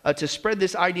have to spread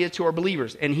this idea to our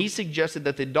believers. And he suggested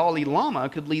that the Dalai Lama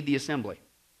could lead the assembly.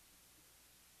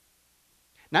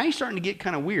 Now you're starting to get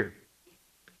kind of weird.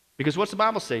 Because what's the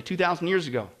Bible say 2,000 years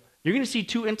ago? You're going to see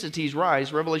 2 entities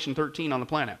rise, Revelation 13, on the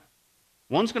planet.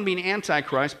 One's going to be an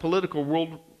Antichrist, political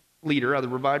world leader of the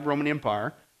revived Roman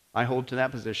Empire. I hold to that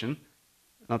position.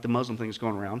 Not the Muslim thing that's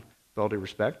going around, with all due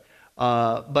respect.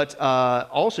 But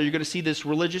also you're going to see this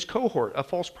religious cohort, a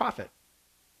false prophet,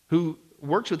 who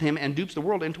works with him and dupes the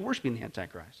world into worshiping the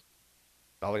Antichrist.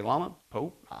 Dalai Lama,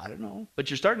 Pope, I don't know. But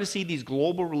you're starting to see these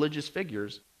global religious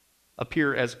figures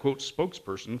appear as, quote,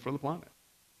 spokesperson for the planet.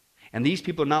 And these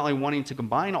people are not only wanting to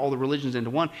combine all the religions into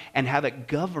one and have it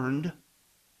governed,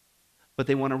 but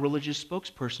they want a religious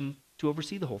spokesperson to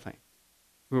oversee the whole thing,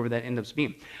 whoever that ends up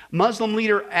being. Muslim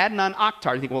leader Adnan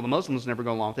Akhtar. You think, well, the Muslims never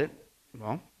go along with it.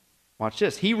 Well, watch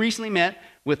this. He recently met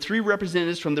with 3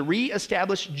 representatives from the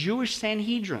re-established Jewish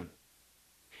Sanhedrin.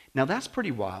 Now, that's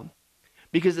pretty wild,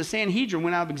 because the Sanhedrin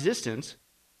went out of existence,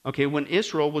 okay, when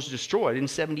Israel was destroyed in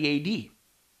 70 A.D.,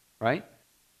 right?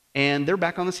 And they're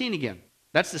back on the scene again.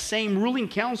 That's the same ruling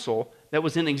council that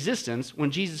was in existence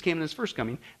when Jesus came in his first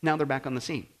coming. Now they're back on the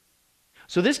scene.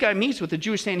 So this guy meets with the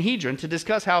Jewish Sanhedrin to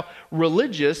discuss how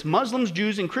religious Muslims,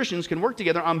 Jews, and Christians can work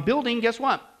together on building, guess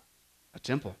what? A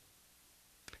temple.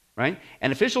 Right?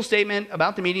 An official statement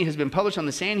about the meeting has been published on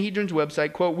the Sanhedrin's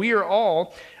website. Quote, we are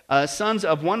all sons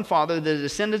of one father, the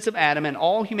descendants of Adam, and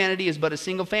all humanity is but a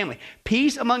single family.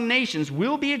 Peace among nations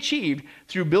will be achieved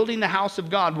through building the house of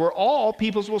God where all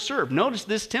peoples will serve. Notice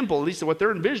this temple, at least what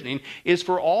they're envisioning, is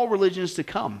for all religions to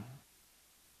come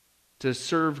to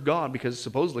serve God because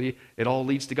supposedly it all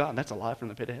leads to God. That's a lie from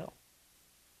the pit of hell.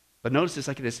 But notice it's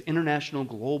like this international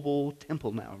global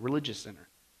temple now, religious center.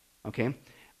 Okay?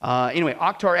 Anyway,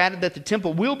 Akhtar added that the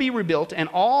temple will be rebuilt and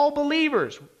all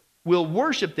believers will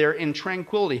worship there in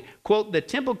tranquility. Quote, the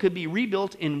temple could be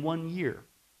rebuilt in 1 year.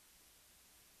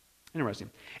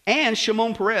 Interesting. And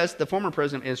Shimon Peres, the former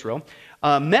president of Israel,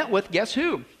 met with, guess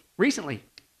who, recently?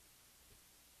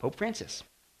 Pope Francis.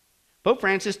 Pope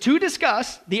Francis to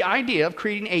discuss the idea of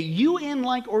creating a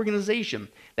UN-like organization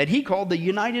that he called the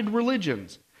United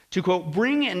Religions to, quote,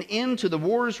 bring an end to the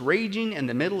wars raging in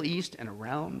the Middle East and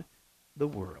around the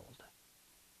world.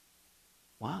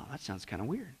 Wow, that sounds kind of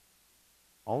weird.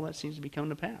 All that seems to be coming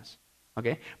to pass.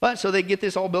 Okay, but so they get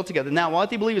this all built together. Now, what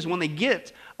they believe is when they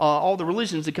get all the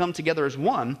religions to come together as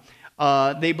one,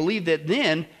 they believe that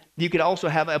then you could also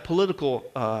have a political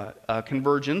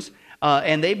convergence.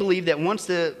 And they believe that once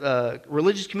the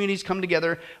religious communities come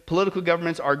together, political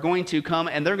governments are going to come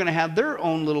and they're going to have their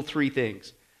own little three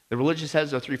things. The religious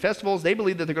has their three festivals. They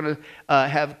believe that they're going to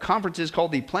have conferences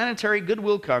called the Planetary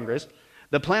Goodwill Congress,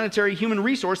 the Planetary Human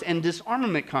Resource and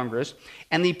Disarmament Congress,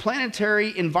 and the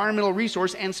Planetary Environmental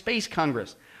Resource and Space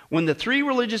Congress. When the three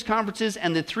religious conferences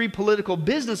and the three political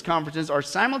business conferences are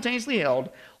simultaneously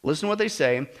held, listen to what they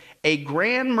say, a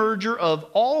grand merger of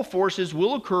all forces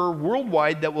will occur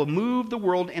worldwide that will move the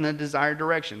world in a desired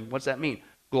direction. What's that mean?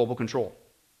 Global control.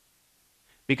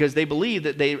 Because they believe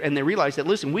that they realize that,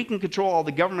 listen, we can control all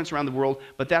the governments around the world,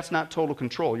 but that's not total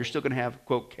control. You're still going to have,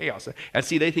 quote, chaos. And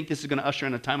see, they think this is going to usher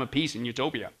in a time of peace and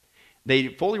utopia. They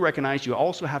fully recognize you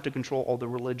also have to control all the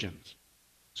religions.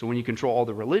 So when you control all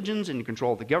the religions and you control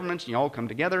all the governments and you all come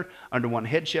together under one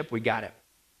headship, we got it.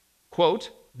 Quote,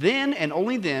 then and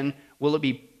only then will it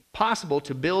be possible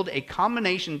to build a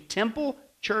combination temple,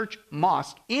 church,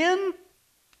 mosque in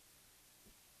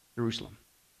Jerusalem.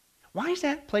 Why is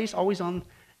that place always on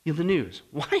the news?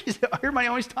 Why is everybody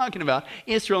always talking about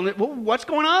Israel? Well, what's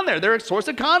going on there? They're a source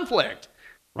of conflict,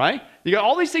 right? You got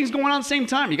all these things going on at the same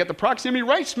time. You got the proximity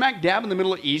right smack dab in the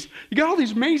middle of the East. You got all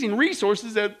these amazing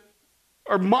resources that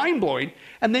are mind-blowing.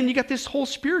 And then you got this whole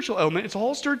spiritual element. It's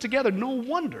all stirred together. No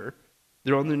wonder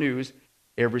they're on the news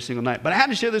every single night. But I had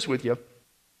to share this with you.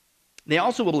 They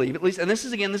also believe, at least, and this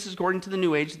is according to the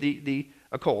New Age, the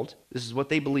occult. This is what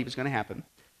they believe is going to happen.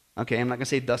 Okay, I'm not going to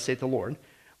say, thus saith the Lord.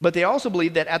 But they also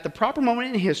believe that at the proper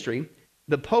moment in history,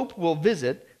 the Pope will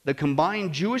visit the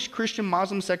combined Jewish, Christian,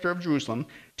 Muslim sector of Jerusalem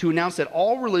to announce that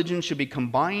all religions should be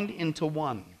combined into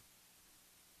one.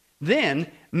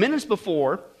 Then, minutes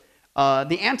before,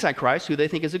 the Antichrist, who they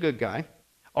think is a good guy,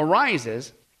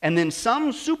 arises, and then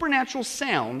some supernatural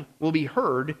sound will be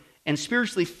heard and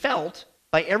spiritually felt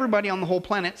by everybody on the whole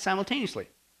planet simultaneously.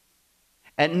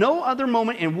 At no other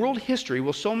moment in world history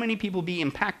will so many people be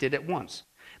impacted at once.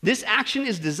 This action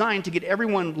is designed to get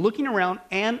everyone looking around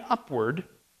and upward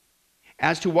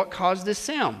as to what caused this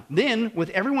sound. Then, with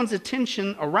everyone's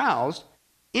attention aroused,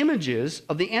 images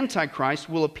of the Antichrist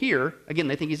will appear, again,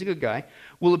 they think he's a good guy,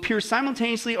 will appear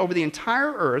simultaneously over the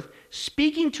entire earth,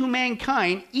 speaking to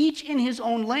mankind, each in his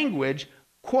own language,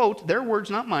 quote, their words,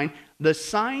 not mine, the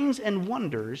signs and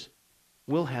wonders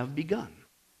will have begun.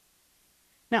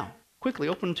 Now, quickly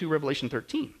open to Revelation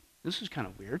 13. This is kind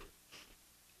of weird.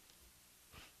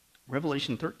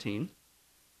 Revelation 13.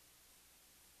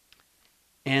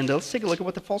 And let's take a look at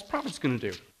what the false prophet's going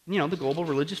to do. You know, the global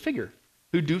religious figure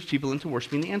who dupes people into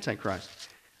worshiping the Antichrist.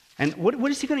 And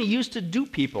what is he going to use to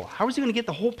dupe people? How is he going to get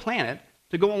the whole planet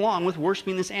to go along with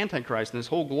worshiping this Antichrist and this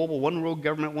whole global one world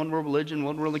government, one world religion,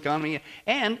 one world economy,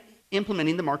 and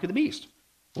implementing the mark of the beast?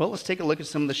 Well, let's take a look at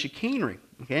some of the chicanery,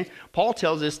 okay? Paul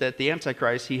tells us that the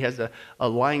Antichrist, he has a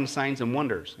lying signs and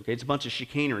wonders, okay? It's a bunch of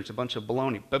chicanery, it's a bunch of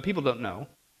baloney, but people don't know,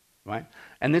 right?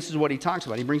 And this is what he talks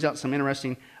about. He brings out some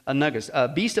interesting nuggets.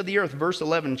 Beast of the earth, verse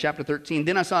 11, chapter 13.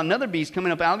 Then I saw another beast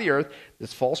coming up out of the earth,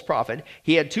 this false prophet.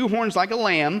 He had two horns like a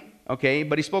lamb, okay,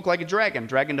 but he spoke like a dragon.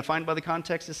 Dragon defined by the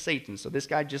context is Satan. So this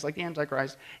guy, just like the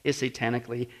Antichrist, is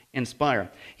satanically inspired.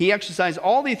 He exercised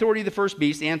all the authority of the first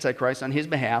beast, the Antichrist, on his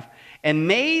behalf, and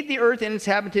made the earth and its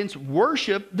inhabitants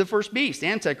worship the first beast, the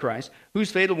Antichrist,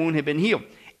 whose fatal wound had been healed.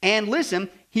 And listen,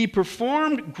 he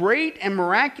performed great and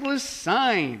miraculous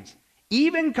signs,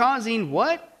 even causing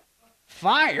what?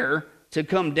 Fire to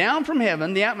come down from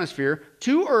heaven, the atmosphere,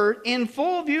 to earth in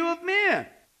full view of men.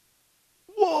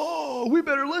 Whoa, we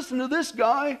better listen to this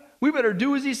guy. We better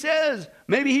do as he says.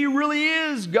 Maybe he really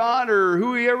is God or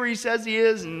whoever he says he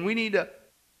is, and we need to.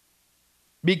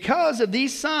 Because of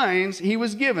these signs, he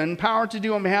was given power to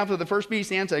do on behalf of the first beast,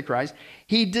 the Antichrist.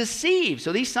 He deceived.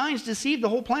 So these signs deceived the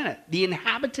whole planet, the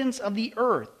inhabitants of the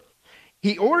earth,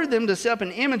 He ordered them to set up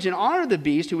an image in honor of the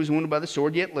beast who was wounded by the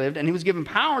sword yet lived, and he was given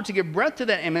power to give breath to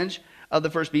that image of the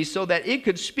first beast so that it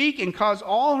could speak and cause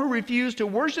all who refused to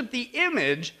worship the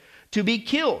image to be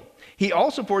killed. He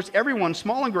also forced everyone,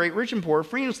 small and great, rich and poor,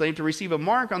 free and slave, to receive a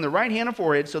mark on the right hand and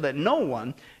forehead so that no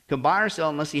one could buy or sell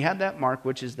unless he had that mark,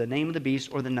 which is the name of the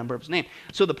beast or the number of his name.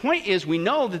 So the point is, we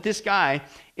know that this guy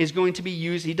is going to be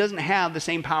used. He doesn't have the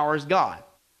same power as God,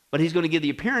 but he's going to give the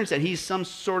appearance that he's some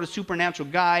sort of supernatural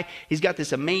guy. He's got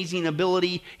this amazing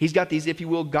ability. He's got these, if you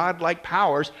will, godlike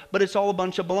powers, but it's all a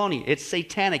bunch of baloney. It's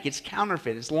satanic. It's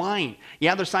counterfeit. It's lying.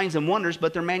 Yeah, they're signs and wonders,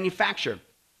 but they're manufactured.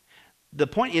 The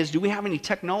point is, do we have any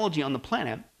technology on the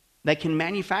planet that can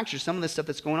manufacture some of this stuff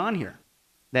that's going on here?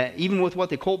 That even with what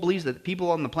the occult believes, that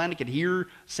people on the planet could hear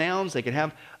sounds, they could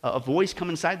have a voice come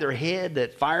inside their head,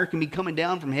 that fire can be coming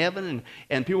down from heaven,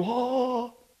 and people,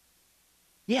 oh,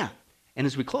 yeah. And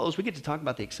as we close, we get to talk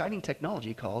about the exciting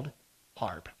technology called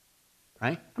HAARP,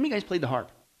 right? How many guys played the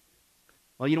harp?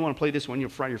 Well, you don't want to play this one, you'll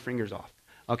fry your fingers off.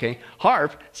 Okay,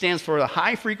 HAARP stands for the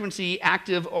High Frequency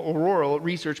Active Auroral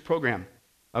Research Program.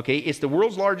 Okay, it's the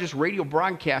world's largest radio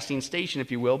broadcasting station,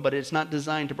 if you will, but it's not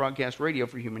designed to broadcast radio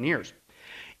for human ears.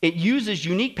 It uses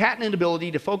unique patented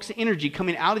ability to focus energy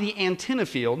coming out of the antenna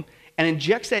field and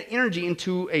injects that energy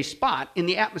into a spot in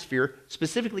the atmosphere,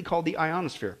 specifically called the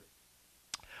ionosphere.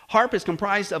 HAARP is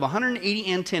comprised of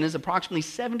 180 antennas, approximately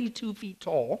 72 feet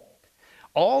tall,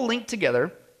 all linked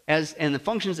together and it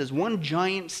functions as one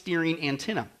giant steering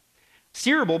antenna.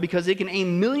 Steerable because it can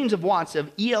aim millions of watts of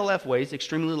ELF waves,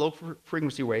 extremely low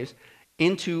frequency waves,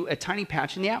 into a tiny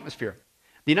patch in the atmosphere.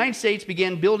 The United States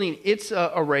began building its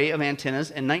array of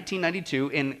antennas in 1992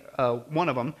 in one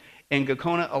of them in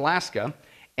Gakona, Alaska,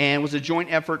 and was a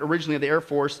joint effort originally of the Air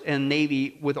Force and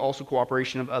Navy with also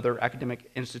cooperation of other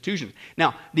academic institutions.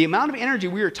 Now, the amount of energy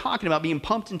we are talking about being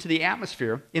pumped into the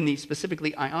atmosphere, in the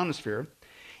specifically ionosphere,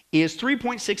 is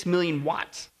 3.6 million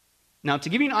watts. Now, to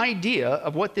give you an idea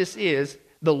of what this is,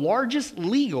 the largest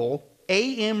legal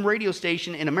AM radio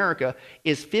station in America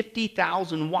is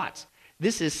 50,000 watts.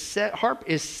 HAARP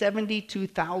is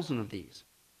 72,000 of these,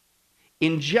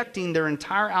 injecting their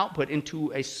entire output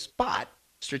into a spot,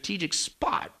 strategic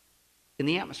spot in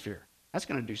the atmosphere. That's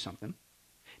going to do something.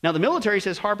 Now, the military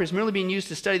says HAARP is merely being used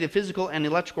to study the physical and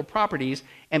electrical properties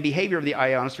and behavior of the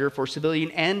ionosphere for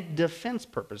civilian and defense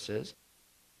purposes.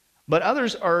 But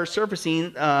others are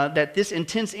surfacing that this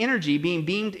intense energy being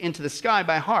beamed into the sky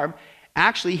by HAARP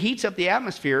actually heats up the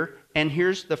atmosphere. And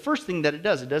here's the first thing that it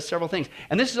does. It does several things.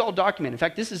 And this is all documented. In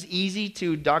fact, this is easy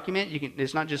to document.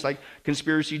 It's not just like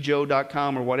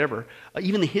conspiracyjoe.com or whatever.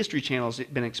 Even the History Channel has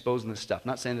been exposing this stuff.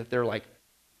 Not saying that they're like,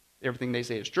 everything they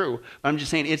say is true. But I'm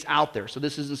just saying it's out there. So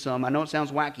this isn't some, I know it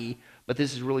sounds wacky, but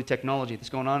this is really technology that's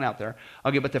going on out there.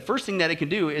 Okay, but the first thing that it can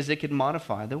do is it can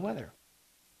modify the weather.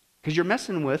 Because you're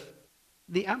messing with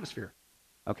the atmosphere,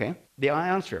 okay, the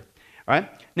ionosphere. All right,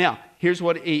 now here's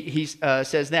what he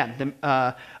says that.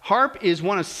 HAARP is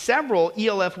one of several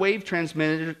ELF wave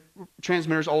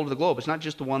transmitters all over the globe. It's not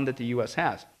just the one that the U.S.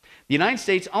 has. The United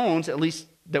States owns, at least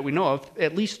that we know of,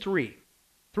 at least three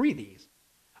of these.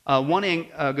 One in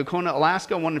Gakona,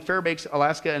 Alaska, one in Fairbanks,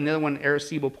 Alaska, and the other one in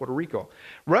Arecibo, Puerto Rico.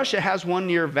 Russia has one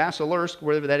near Vasilursk,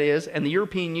 wherever that is, and the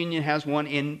European Union has one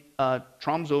in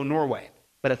Tromsø, Norway.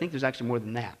 But I think there's actually more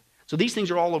than that. So these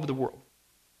things are all over the world,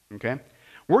 okay?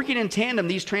 Working in tandem,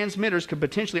 these transmitters could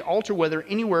potentially alter weather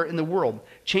anywhere in the world,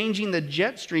 changing the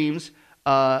jet streams,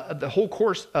 the whole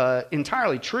course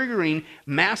entirely, triggering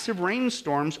massive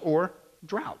rainstorms or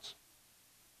droughts.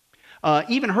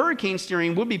 Even hurricane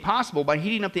steering would be possible by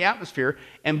heating up the atmosphere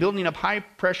and building up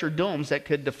high-pressure domes that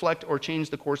could deflect or change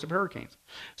the course of hurricanes.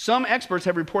 Some experts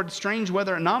have reported strange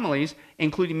weather anomalies,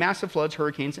 including massive floods,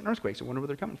 hurricanes, and earthquakes. I wonder where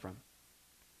they're coming from.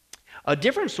 A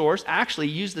different source actually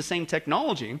used the same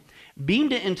technology,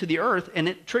 beamed it into the earth, and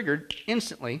it triggered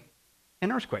instantly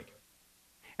an earthquake.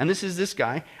 And this is this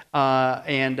guy,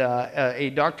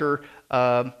 a doctor,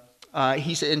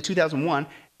 he said in 2001,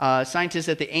 scientists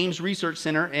at the Ames Research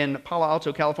Center in Palo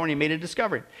Alto, California, made a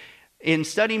discovery. In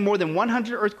studying more than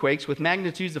 100 earthquakes with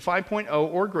magnitudes of 5.0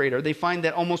 or greater, they find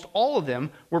that almost all of them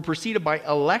were preceded by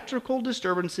electrical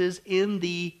disturbances in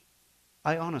the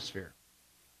ionosphere.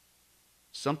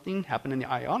 Something happened in the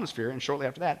ionosphere, and shortly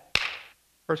after that,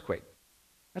 earthquake.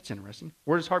 That's interesting.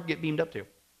 Where does HAARP get beamed up to?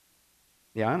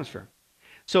 The ionosphere.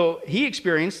 So he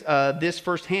experienced this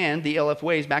firsthand, the ELF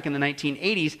waves, back in the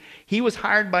 1980s. He was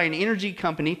hired by an energy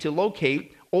company to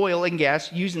locate oil and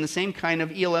gas using the same kind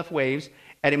of ELF waves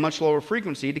at a much lower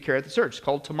frequency to carry out the search. It's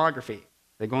called tomography.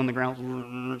 They go on the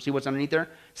ground, see what's underneath there?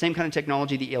 Same kind of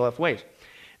technology, the ELF waves.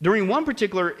 During one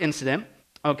particular incident,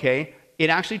 okay, it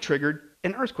actually triggered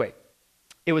an earthquake.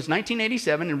 It was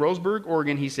 1987 in Roseburg,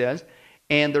 Oregon, he says,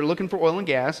 and they're looking for oil and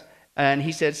gas. And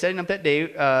he said, setting up that day,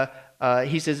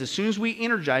 he says, as soon as we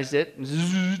energized it,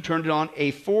 turned it on,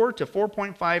 a 4 to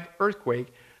 4.5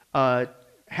 earthquake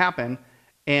happened.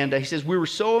 And he says, we were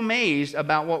so amazed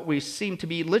about what we seemed to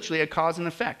be literally a cause and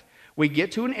effect. We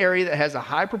get to an area that has a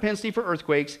high propensity for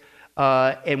earthquakes,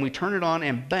 and we turn it on,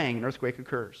 and bang, an earthquake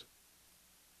occurs.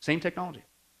 Same technology.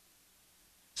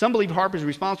 Some believe HAARP is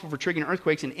responsible for triggering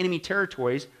earthquakes in enemy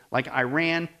territories like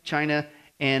Iran, China,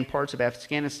 and parts of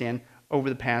Afghanistan over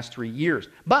the past 3 years.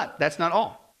 But that's not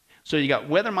all. So you got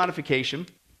weather modification,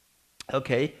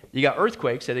 okay? You got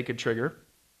earthquakes that it could trigger,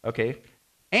 okay?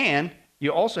 And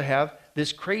you also have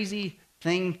this crazy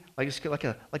thing, like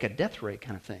a death ray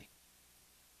kind of thing,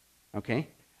 okay?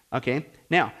 Okay.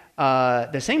 Now,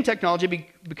 the same technology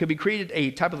could be created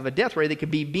a type of a death ray that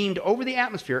could be beamed over the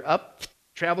atmosphere, up,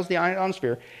 travels the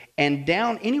ionosphere, and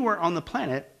down anywhere on the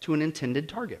planet to an intended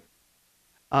target.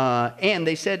 And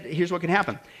they said, here's what can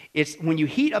happen. It's when you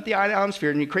heat up the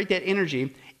ionosphere and you create that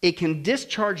energy, it can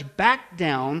discharge back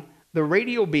down the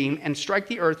radio beam and strike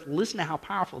the earth. Listen to how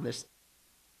powerful this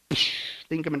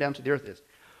thing coming down to the earth is.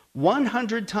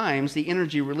 100 times the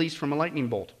energy released from a lightning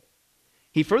bolt.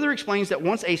 He further explains that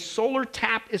once a solar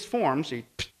tap is formed, so you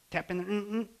tap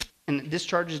in and it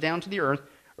discharges down to the earth,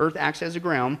 earth acts as a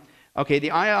ground. Okay,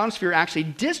 the ionosphere actually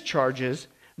discharges.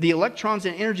 The electrons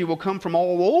and energy will come from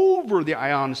all over the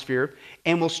ionosphere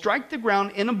and will strike the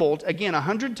ground in a bolt, again,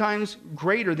 100 times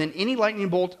greater than any lightning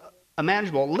bolt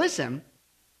imaginable. Listen,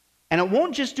 and it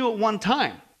won't just do it one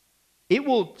time. It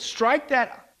will strike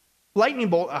that lightning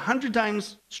bolt 100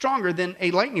 times stronger than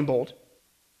a lightning bolt,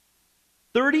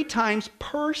 30 times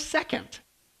per second,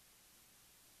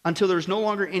 until there's no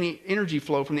longer any energy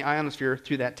flow from the ionosphere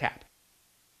through that tap.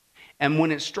 And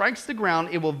when it strikes the ground,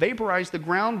 it will vaporize the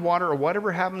groundwater or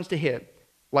whatever happens to hit,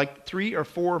 like 3 or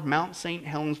 4 Mount St.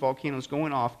 Helens volcanoes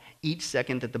going off each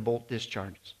second that the bolt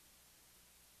discharges.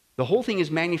 The whole thing is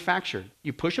manufactured.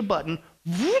 You push a button,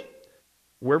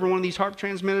 wherever one of these HAARP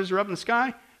transmitters are up in the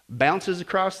sky, bounces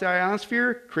across the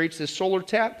ionosphere, creates this solar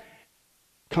tap,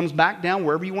 comes back down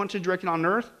wherever you want to direct it on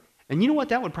Earth. And you know what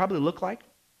that would probably look like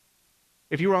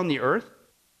if you were on the Earth?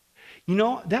 You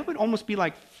know, that would almost be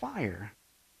like fire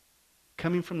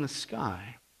coming from the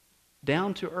sky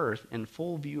down to earth in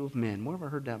full view of men. Where have I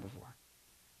heard that before?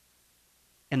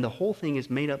 And the whole thing is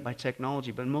made up by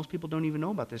technology, but most people don't even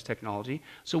know about this technology.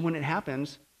 So when it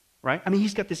happens, right? I mean,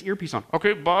 he's got this earpiece on.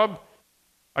 Okay, Bob,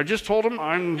 I just told him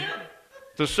I'm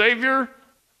the savior.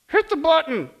 Hit the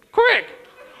button, quick.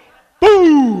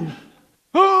 Boom!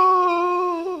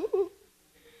 Oh!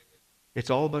 It's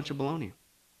all a bunch of baloney,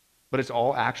 but it's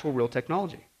all actual real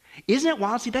technology. Isn't it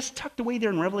wild? See, that's tucked away there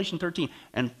in Revelation 13.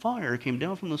 And fire came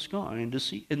down from the sky and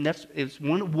it's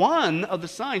one of the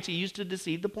signs he used to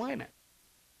deceive the planet.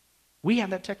 We have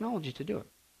that technology to do it.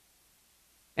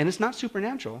 And it's not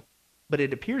supernatural, but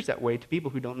it appears that way to people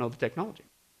who don't know the technology.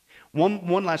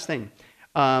 One last thing.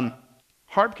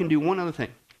 HAARP can do one other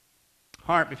thing.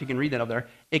 HAARP, if you can read that up there,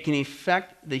 it can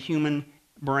affect the human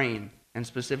brain, and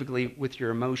specifically with your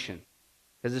emotion,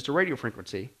 because it's a radio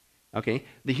frequency. Okay,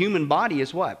 the human body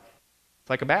is what? It's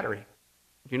like a battery.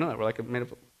 If you know that, we're like a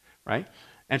metaphor, right?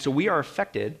 And so we are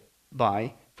affected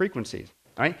by frequencies,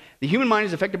 right? The human mind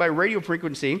is affected by radio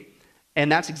frequency, and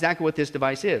that's exactly what this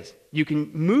device is. You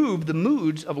can move the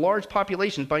moods of large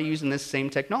populations by using this same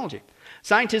technology.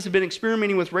 Scientists have been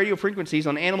experimenting with radio frequencies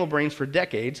on animal brains for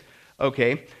decades,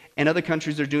 okay, and other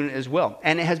countries are doing it as well.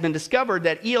 And it has been discovered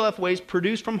that ELF waves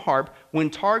produced from HAARP, when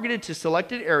targeted to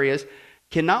selected areas,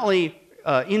 can not only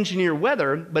engineer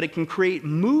weather, but it can create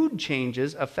mood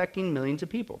changes affecting millions of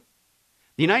people.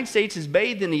 The United States is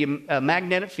bathed in the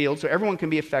magnetic field, so everyone can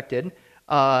be affected.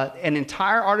 An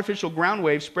entire artificial ground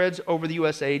wave spreads over the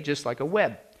USA just like a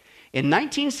web. In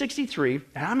 1963,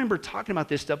 and I remember talking about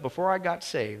this stuff before I got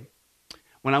saved,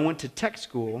 when I went to tech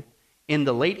school in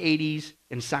the late 80s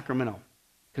in Sacramento.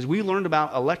 Because we learned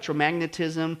about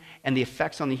electromagnetism and the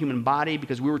effects on the human body,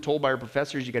 because we were told by our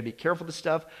professors, you got to be careful of this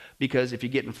stuff, because if you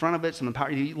get in front of it, some power,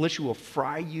 it literally will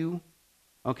fry you,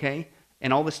 okay,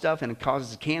 and all this stuff, and it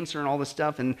causes cancer and all this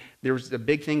stuff. And there was a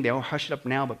big thing, they all hush it up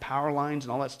now, but power lines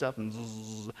and all that stuff, and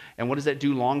what does that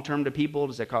do long term to people?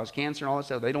 Does that cause cancer and all that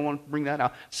stuff? They don't want to bring that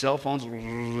out. Cell phones,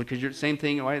 because you're the same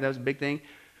thing, right? That was a big thing.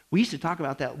 We used to talk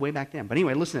about that way back then. But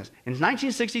anyway, listen to this. In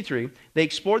 1963, they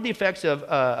explored the effects of,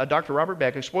 Dr. Robert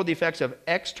Beck explored the effects of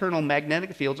external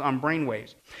magnetic fields on brain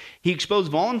waves. He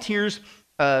exposed volunteers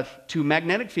to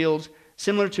magnetic fields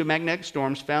similar to magnetic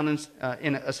storms found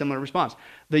in a similar response.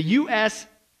 The US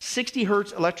 60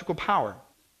 hertz electrical power,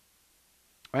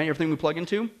 right, everything we plug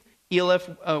into, ELF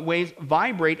waves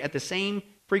vibrate at the same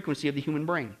frequency of the human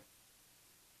brain.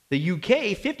 The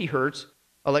UK, 50 hertz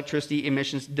electricity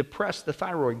emissions depress the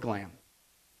thyroid gland.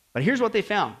 But here's what they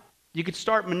found. You could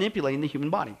start manipulating the human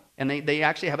body, and they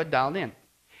actually have it dialed in.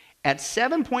 At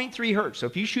 7.3 hertz, so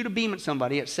if you shoot a beam at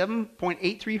somebody at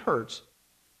 7.83 hertz,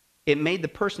 it made the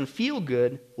person feel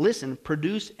good, listen,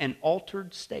 produce an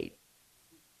altered state.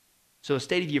 So a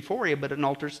state of euphoria, but an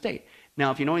altered state.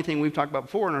 Now, if you know anything we've talked about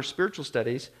before in our spiritual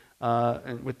studies,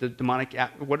 with the demonic,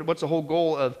 what's the whole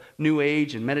goal of New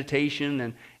Age and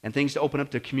meditation and things to open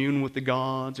up to commune with the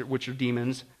gods, which are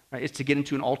demons, right? It's to get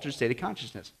into an altered state of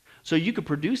consciousness. So you could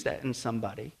produce that in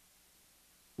somebody,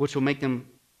 which will make them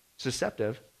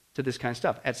susceptible to this kind of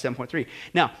stuff at 7.3.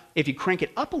 Now, if you crank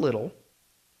it up a little,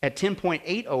 at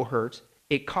 10.80 hertz,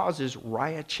 it causes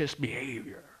riotous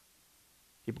behavior.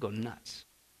 People go nuts.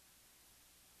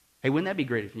 Hey, wouldn't that be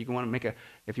great if you want to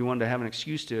if you wanted to have an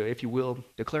excuse to, if you will,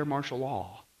 declare martial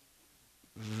law?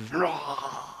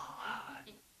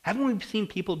 Haven't we seen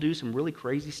people do some really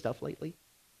crazy stuff lately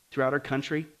throughout our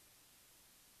country?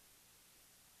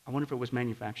 I wonder if it was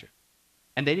manufactured.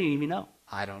 And they didn't even know.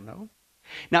 I don't know.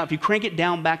 Now, if you crank it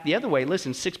down back the other way,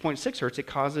 listen, 6.6 hertz, it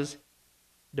causes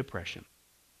depression.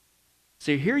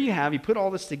 So here you put all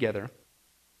this together.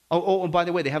 Oh, by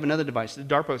the way, they have another device. The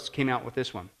DARPA came out with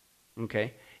this one.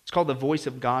 Okay? It's called the Voice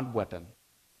of God weapon.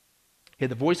 Okay,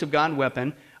 the Voice of God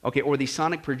weapon, okay, or the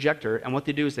sonic projector, and what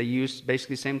they do is they use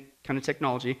basically the same kind of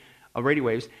technology, radio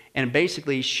waves, and it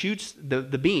basically shoots the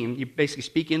beam. You basically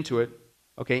speak into it,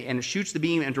 okay, and it shoots the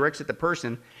beam and directs it at the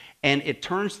person, and it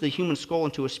turns the human skull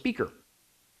into a speaker.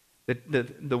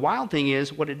 The wild thing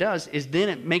is, what it does is then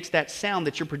it makes that sound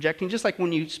that you're projecting, just like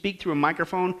when you speak through a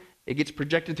microphone, it gets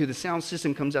projected through the sound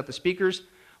system, comes out the speakers.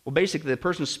 Well, basically, the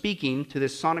person's speaking to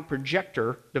this sonic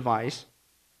projector device,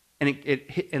 and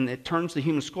it turns the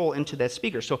human skull into that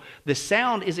speaker. So the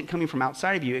sound isn't coming from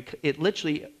outside of you.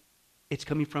 It's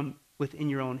coming from within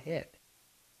your own head.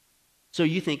 So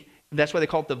you think, that's why they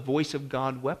call it the Voice of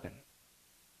God weapon.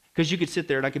 Because you could sit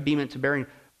there and I could beam it to Barry,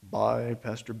 bye,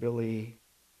 Pastor Billy,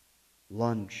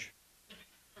 lunch.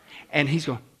 And he's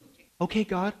going, okay,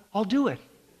 God, I'll do it.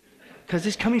 Because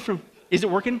it's coming from, is it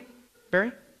working,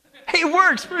 Barry? Hey, it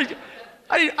works.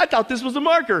 I thought this was a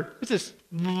marker. It's just,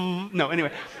 no,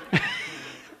 anyway.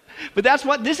 But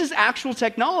this is actual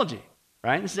technology,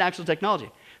 right? This is actual technology.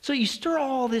 So you stir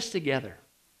all this together.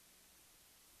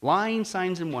 Lying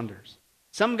signs and wonders.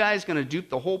 Some guy's going to dupe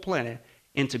the whole planet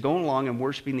into going along and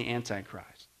worshiping the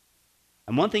Antichrist.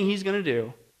 And one thing he's going to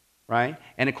do, right?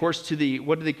 And of course,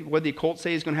 what do the occult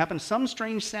say is going to happen? Some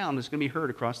strange sound is going to be heard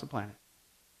across the planet.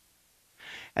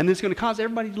 And it's going to cause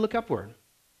everybody to look upward.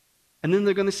 And then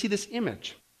they're going to see this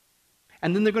image.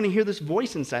 And then they're going to hear this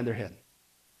voice inside their head.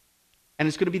 And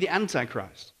it's going to be the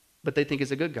Antichrist. But they think it's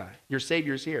a good guy. Your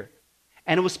Savior's here.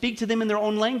 And it will speak to them in their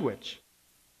own language.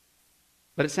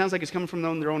 But it sounds like it's coming from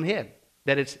their own head.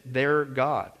 That it's their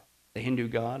God. The Hindu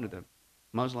God or the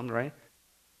Muslim, right?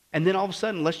 And then all of a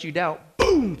sudden, lest you doubt,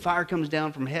 boom, fire comes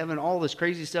down from heaven, all this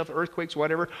crazy stuff, earthquakes,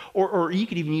 whatever. Or you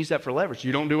could even use that for leverage.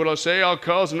 You don't do what I say, I'll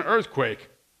cause an earthquake.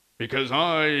 Because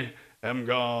I am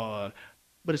God.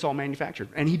 But it's all manufactured.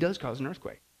 And he does cause an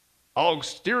earthquake. I'll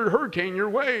steer a hurricane your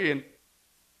way. And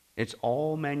it's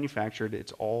all manufactured.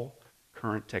 It's all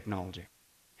current technology.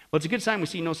 Well, it's a good sign we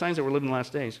see no signs that we're living the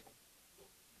last days.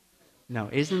 No,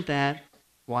 isn't that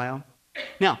wild?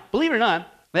 Now, believe it or not,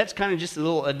 that's kind of just a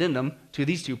little addendum to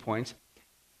these 2 points.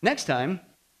 Next time,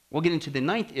 we'll get into the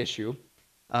 9th issue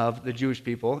of the Jewish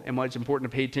people and why it's important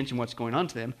to pay attention to what's going on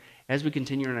to them as we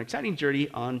continue on an exciting journey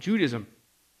on Judaism.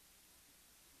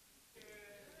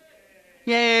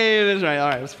 Yay, that's right. All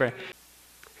right, let's pray.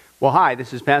 Well, hi,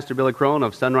 this is Pastor Billy Crone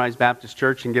of Sunrise Baptist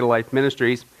Church and Get a Life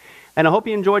Ministries, and I hope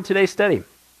you enjoyed today's study.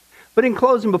 But in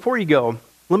closing, before you go,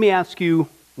 let me ask you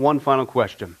one final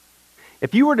question.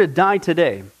 If you were to die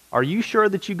today, are you sure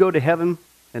that you go to heaven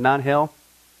and not hell?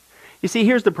 You see,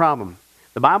 here's the problem.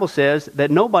 The Bible says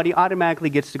that nobody automatically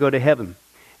gets to go to heaven,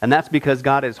 and that's because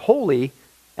God is holy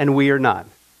and we are not.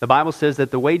 The Bible says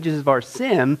that the wages of our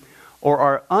sin or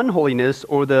our unholiness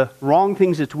or the wrong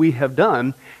things that we have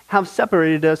done have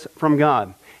separated us from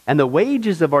God. And the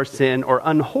wages of our sin or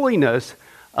unholiness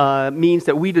means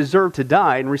that we deserve to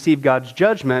die and receive God's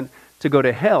judgment to go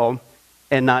to hell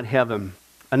and not heaven.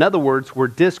 In other words, we're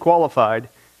disqualified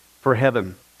for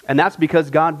heaven. And that's because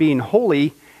God being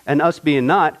holy and us being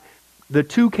not, the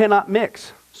two cannot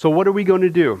mix. So what are we going to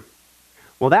do?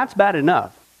 Well, that's bad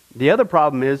enough. The other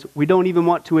problem is we don't even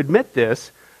want to admit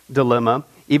this dilemma,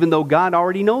 even though God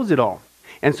already knows it all.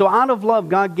 And so out of love,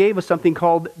 God gave us something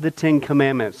called the 10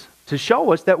 Commandments to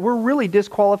show us that we're really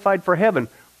disqualified for heaven.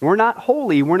 We're not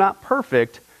holy, we're not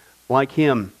perfect like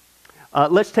Him.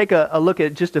 Let's take a look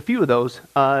at just a few of those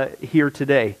here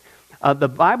today. The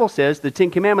Bible says, the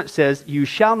Ten Commandments says, you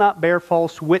shall not bear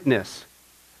false witness.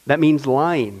 That means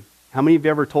lying. How many of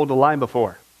you ever told a lie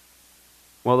before?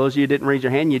 Well, those of you who didn't raise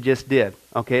your hand, you just did.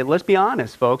 Okay, let's be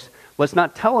honest, folks. Let's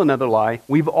not tell another lie.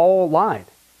 We've all lied.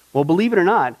 Well, believe it or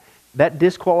not, that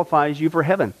disqualifies you for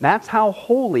heaven. That's how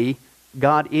holy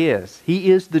God is.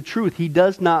 He is the truth. He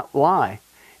does not lie.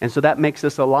 And so that makes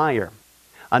us a liar.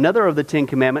 Another of the Ten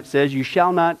Commandments says, you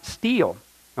shall not steal.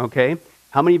 Okay?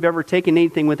 How many have ever taken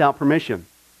anything without permission?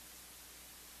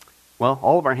 Well,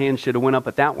 all of our hands should have went up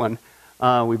at that one.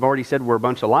 We've already said we're a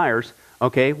bunch of liars.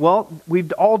 Okay, well,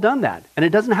 we've all done that. And it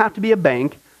doesn't have to be a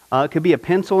bank. It could be a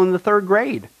pencil in the 3rd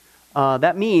grade.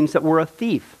 That means that we're a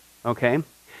thief. Okay?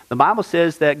 The Bible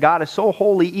says that God is so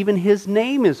holy, even His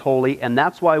name is holy. And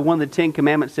that's why one of the Ten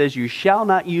Commandments says, you shall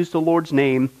not use the Lord's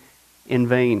name in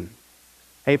vain.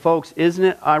 Hey, folks, isn't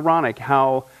it ironic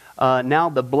how now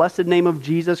the blessed name of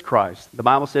Jesus Christ, the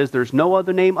Bible says there's no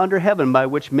other name under heaven by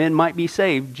which men might be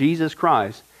saved, Jesus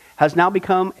Christ, has now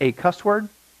become a cuss word?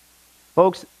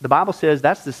 Folks, the Bible says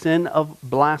that's the sin of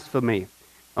blasphemy,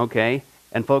 okay?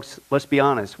 And folks, let's be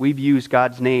honest, we've used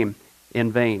God's name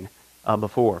in vain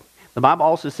before. The Bible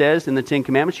also says in the Ten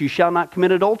Commandments, you shall not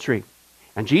commit adultery.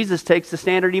 And Jesus takes the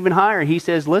standard even higher. He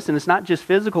says, listen, it's not just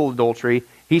physical adultery.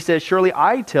 He says, surely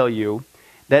I tell you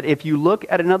that if you look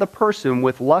at another person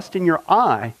with lust in your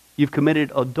eye, you've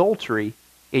committed adultery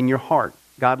in your heart.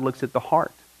 God looks at the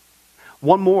heart.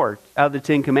 One more out of the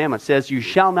Ten Commandments says, you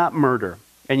shall not murder.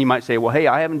 And you might say, well, hey,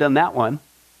 I haven't done that one.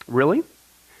 Really?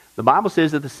 The Bible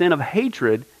says that the sin of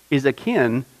hatred is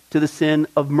akin to the sin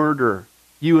of murder.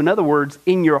 You, in other words,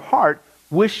 in your heart,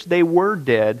 wish they were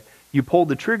dead. You pulled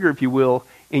the trigger, if you will,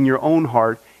 in your own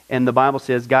heart. And the Bible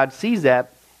says God sees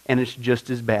that, and it's just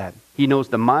as bad. He knows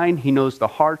the mind, He knows the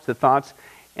hearts, the thoughts,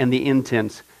 and the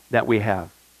intents that we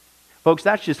have. Folks,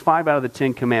 that's just 5 out of the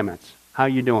 10 Commandments. How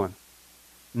you doing?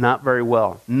 Not very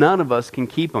well. None of us can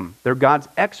keep them. They're God's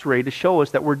x-ray to show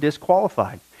us that we're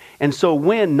disqualified. And so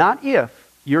when, not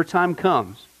if, your time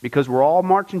comes, because we're all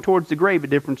marching towards the grave at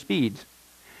different speeds,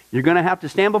 you're going to have to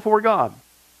stand before God.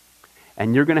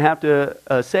 And you're going to have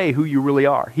to say who you really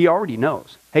are. He already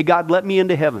knows. Hey, God, let me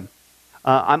into heaven.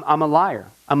 I'm a liar.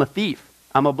 I'm a thief.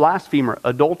 I'm a blasphemer,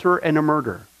 adulterer, and a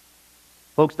murderer.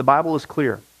 Folks, the Bible is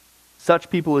clear. Such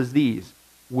people as these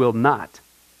will not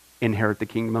inherit the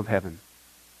kingdom of heaven.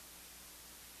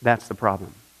 That's the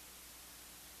problem.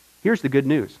 Here's the good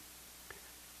news.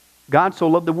 God so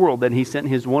loved the world that He sent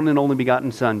His one and only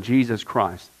begotten Son, Jesus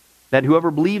Christ, that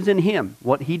whoever believes in Him,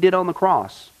 what He did on the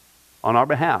cross on our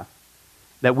behalf,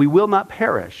 that we will not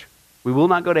perish, we will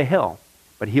not go to hell,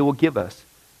 but He will give us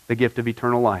the gift of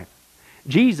eternal life.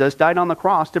 Jesus died on the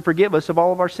cross to forgive us of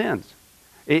all of our sins.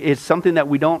 It's something that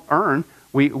we don't earn.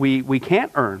 We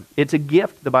can't earn. It's a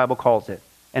gift, the Bible calls it,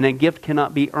 and a gift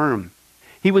cannot be earned.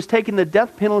 He was taking the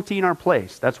death penalty in our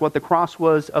place. That's what the cross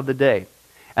was of the day.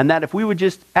 And that if we would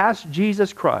just ask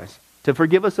Jesus Christ to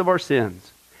forgive us of our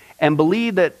sins and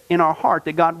believe that in our heart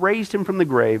that God raised Him from the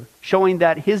grave, showing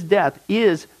that His death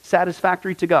is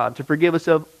satisfactory to God to forgive us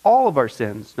of all of our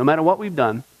sins, no matter what we've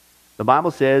done, the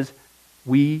Bible says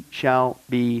we shall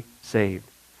be saved.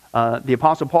 The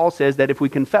Apostle Paul says that if we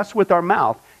confess with our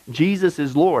mouth Jesus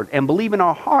is Lord and believe in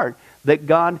our heart that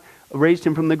God raised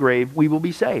Him from the grave, we will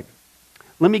be saved.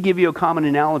 Let me give you a common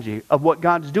analogy of what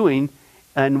God's doing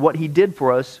and what He did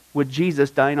for us with Jesus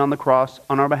dying on the cross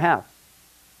on our behalf.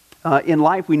 In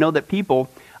life, we know that people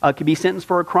can be sentenced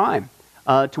for a crime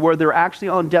to where they're actually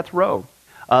on death row.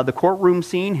 The courtroom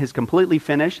scene has completely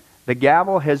finished. The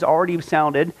gavel has already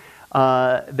sounded.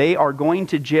 They are going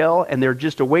to jail, and they're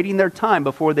just awaiting their time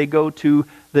before they go to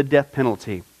the death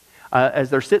penalty.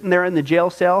 As they're sitting there in the jail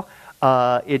cell,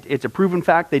 it's a proven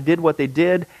fact they did what they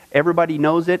did. Everybody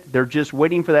knows it. They're just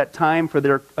waiting for that time for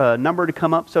their number to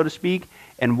come up, so to speak,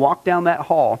 and walk down that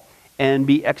hall and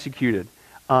be executed.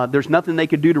 There's nothing they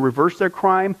could do to reverse their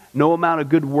crime. No amount of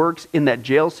good works in that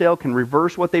jail cell can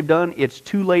reverse what they've done. It's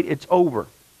too late. It's over.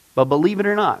 But believe it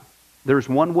or not, there's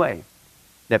one way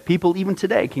that people even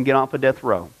today can get off of death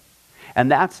row.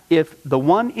 And that's if the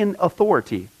one in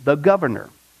authority, the governor,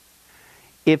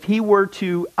 if he were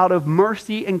to, out of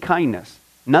mercy and kindness,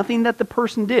 nothing that the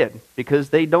person did, because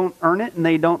they don't earn it and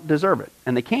they don't deserve it,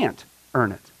 and they can't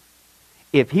earn it,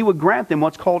 if he would grant them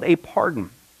what's called a pardon,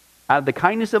 out of the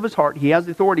kindness of his heart, he has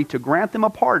the authority to grant them a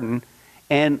pardon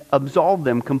and absolve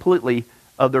them completely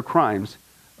of their crimes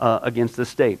against the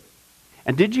state.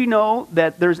 And did you know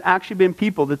that there's actually been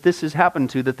people that this has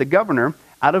happened to, that the governor,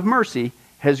 out of mercy,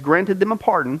 has granted them a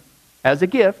pardon as a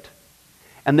gift,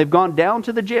 and they've gone down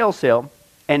to the jail cell,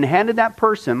 and handed that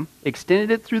person, extended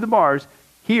it through the bars,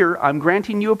 here, I'm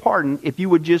granting you a pardon. If you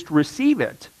would just receive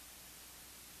it,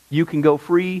 you can go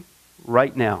free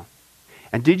right now.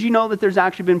 And did you know that there's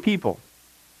actually been people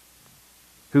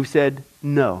who've said,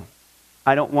 no,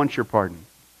 I don't want your pardon.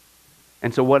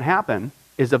 And so what happened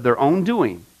is of their own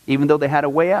doing, even though they had a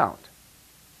way out,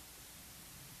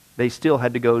 they still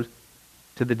had to go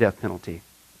to the death penalty.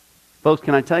 Folks,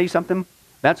 can I tell you something?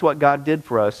 That's what God did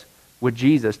for us with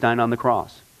Jesus dying on the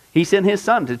cross. He sent his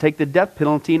son to take the death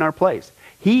penalty in our place.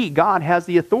 God has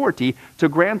the authority to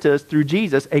grant us through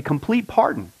Jesus a complete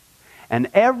pardon. And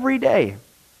every day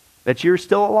that you're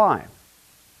still alive,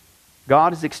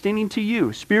 God is extending to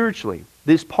you spiritually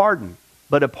this pardon.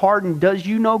 But a pardon does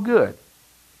you no good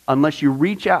unless you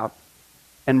reach out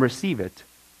and receive it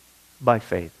by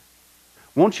faith.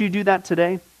 Won't you do that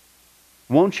today?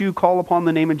 Won't you call upon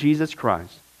the name of Jesus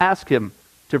Christ? Ask him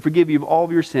to forgive you of all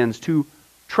of your sins, to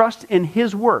trust in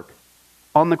his work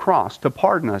on the cross to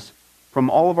pardon us from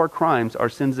all of our crimes, our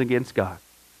sins against God.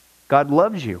 God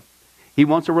loves you. He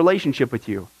wants a relationship with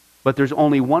you. But there's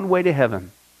only one way to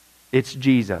heaven. It's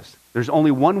Jesus. There's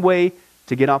only one way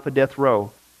to get off a death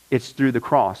row. It's through the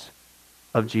cross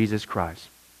of Jesus Christ.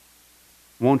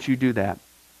 Won't you do that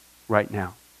right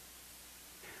now?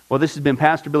 Well, this has been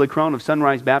Pastor Billy Crone of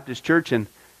Sunrise Baptist Church and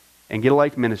Get a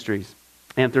Life Ministries.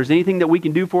 And if there's anything that we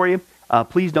can do for you,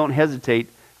 please don't hesitate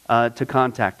to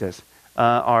contact us.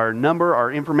 Our number,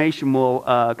 our information will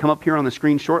come up here on the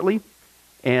screen shortly.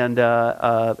 And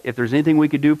if there's anything we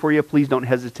could do for you, please don't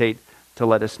hesitate to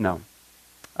let us know.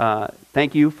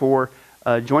 Thank you for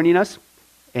joining us.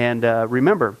 And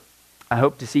remember, I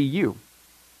hope to see you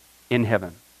in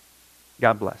heaven.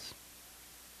 God bless.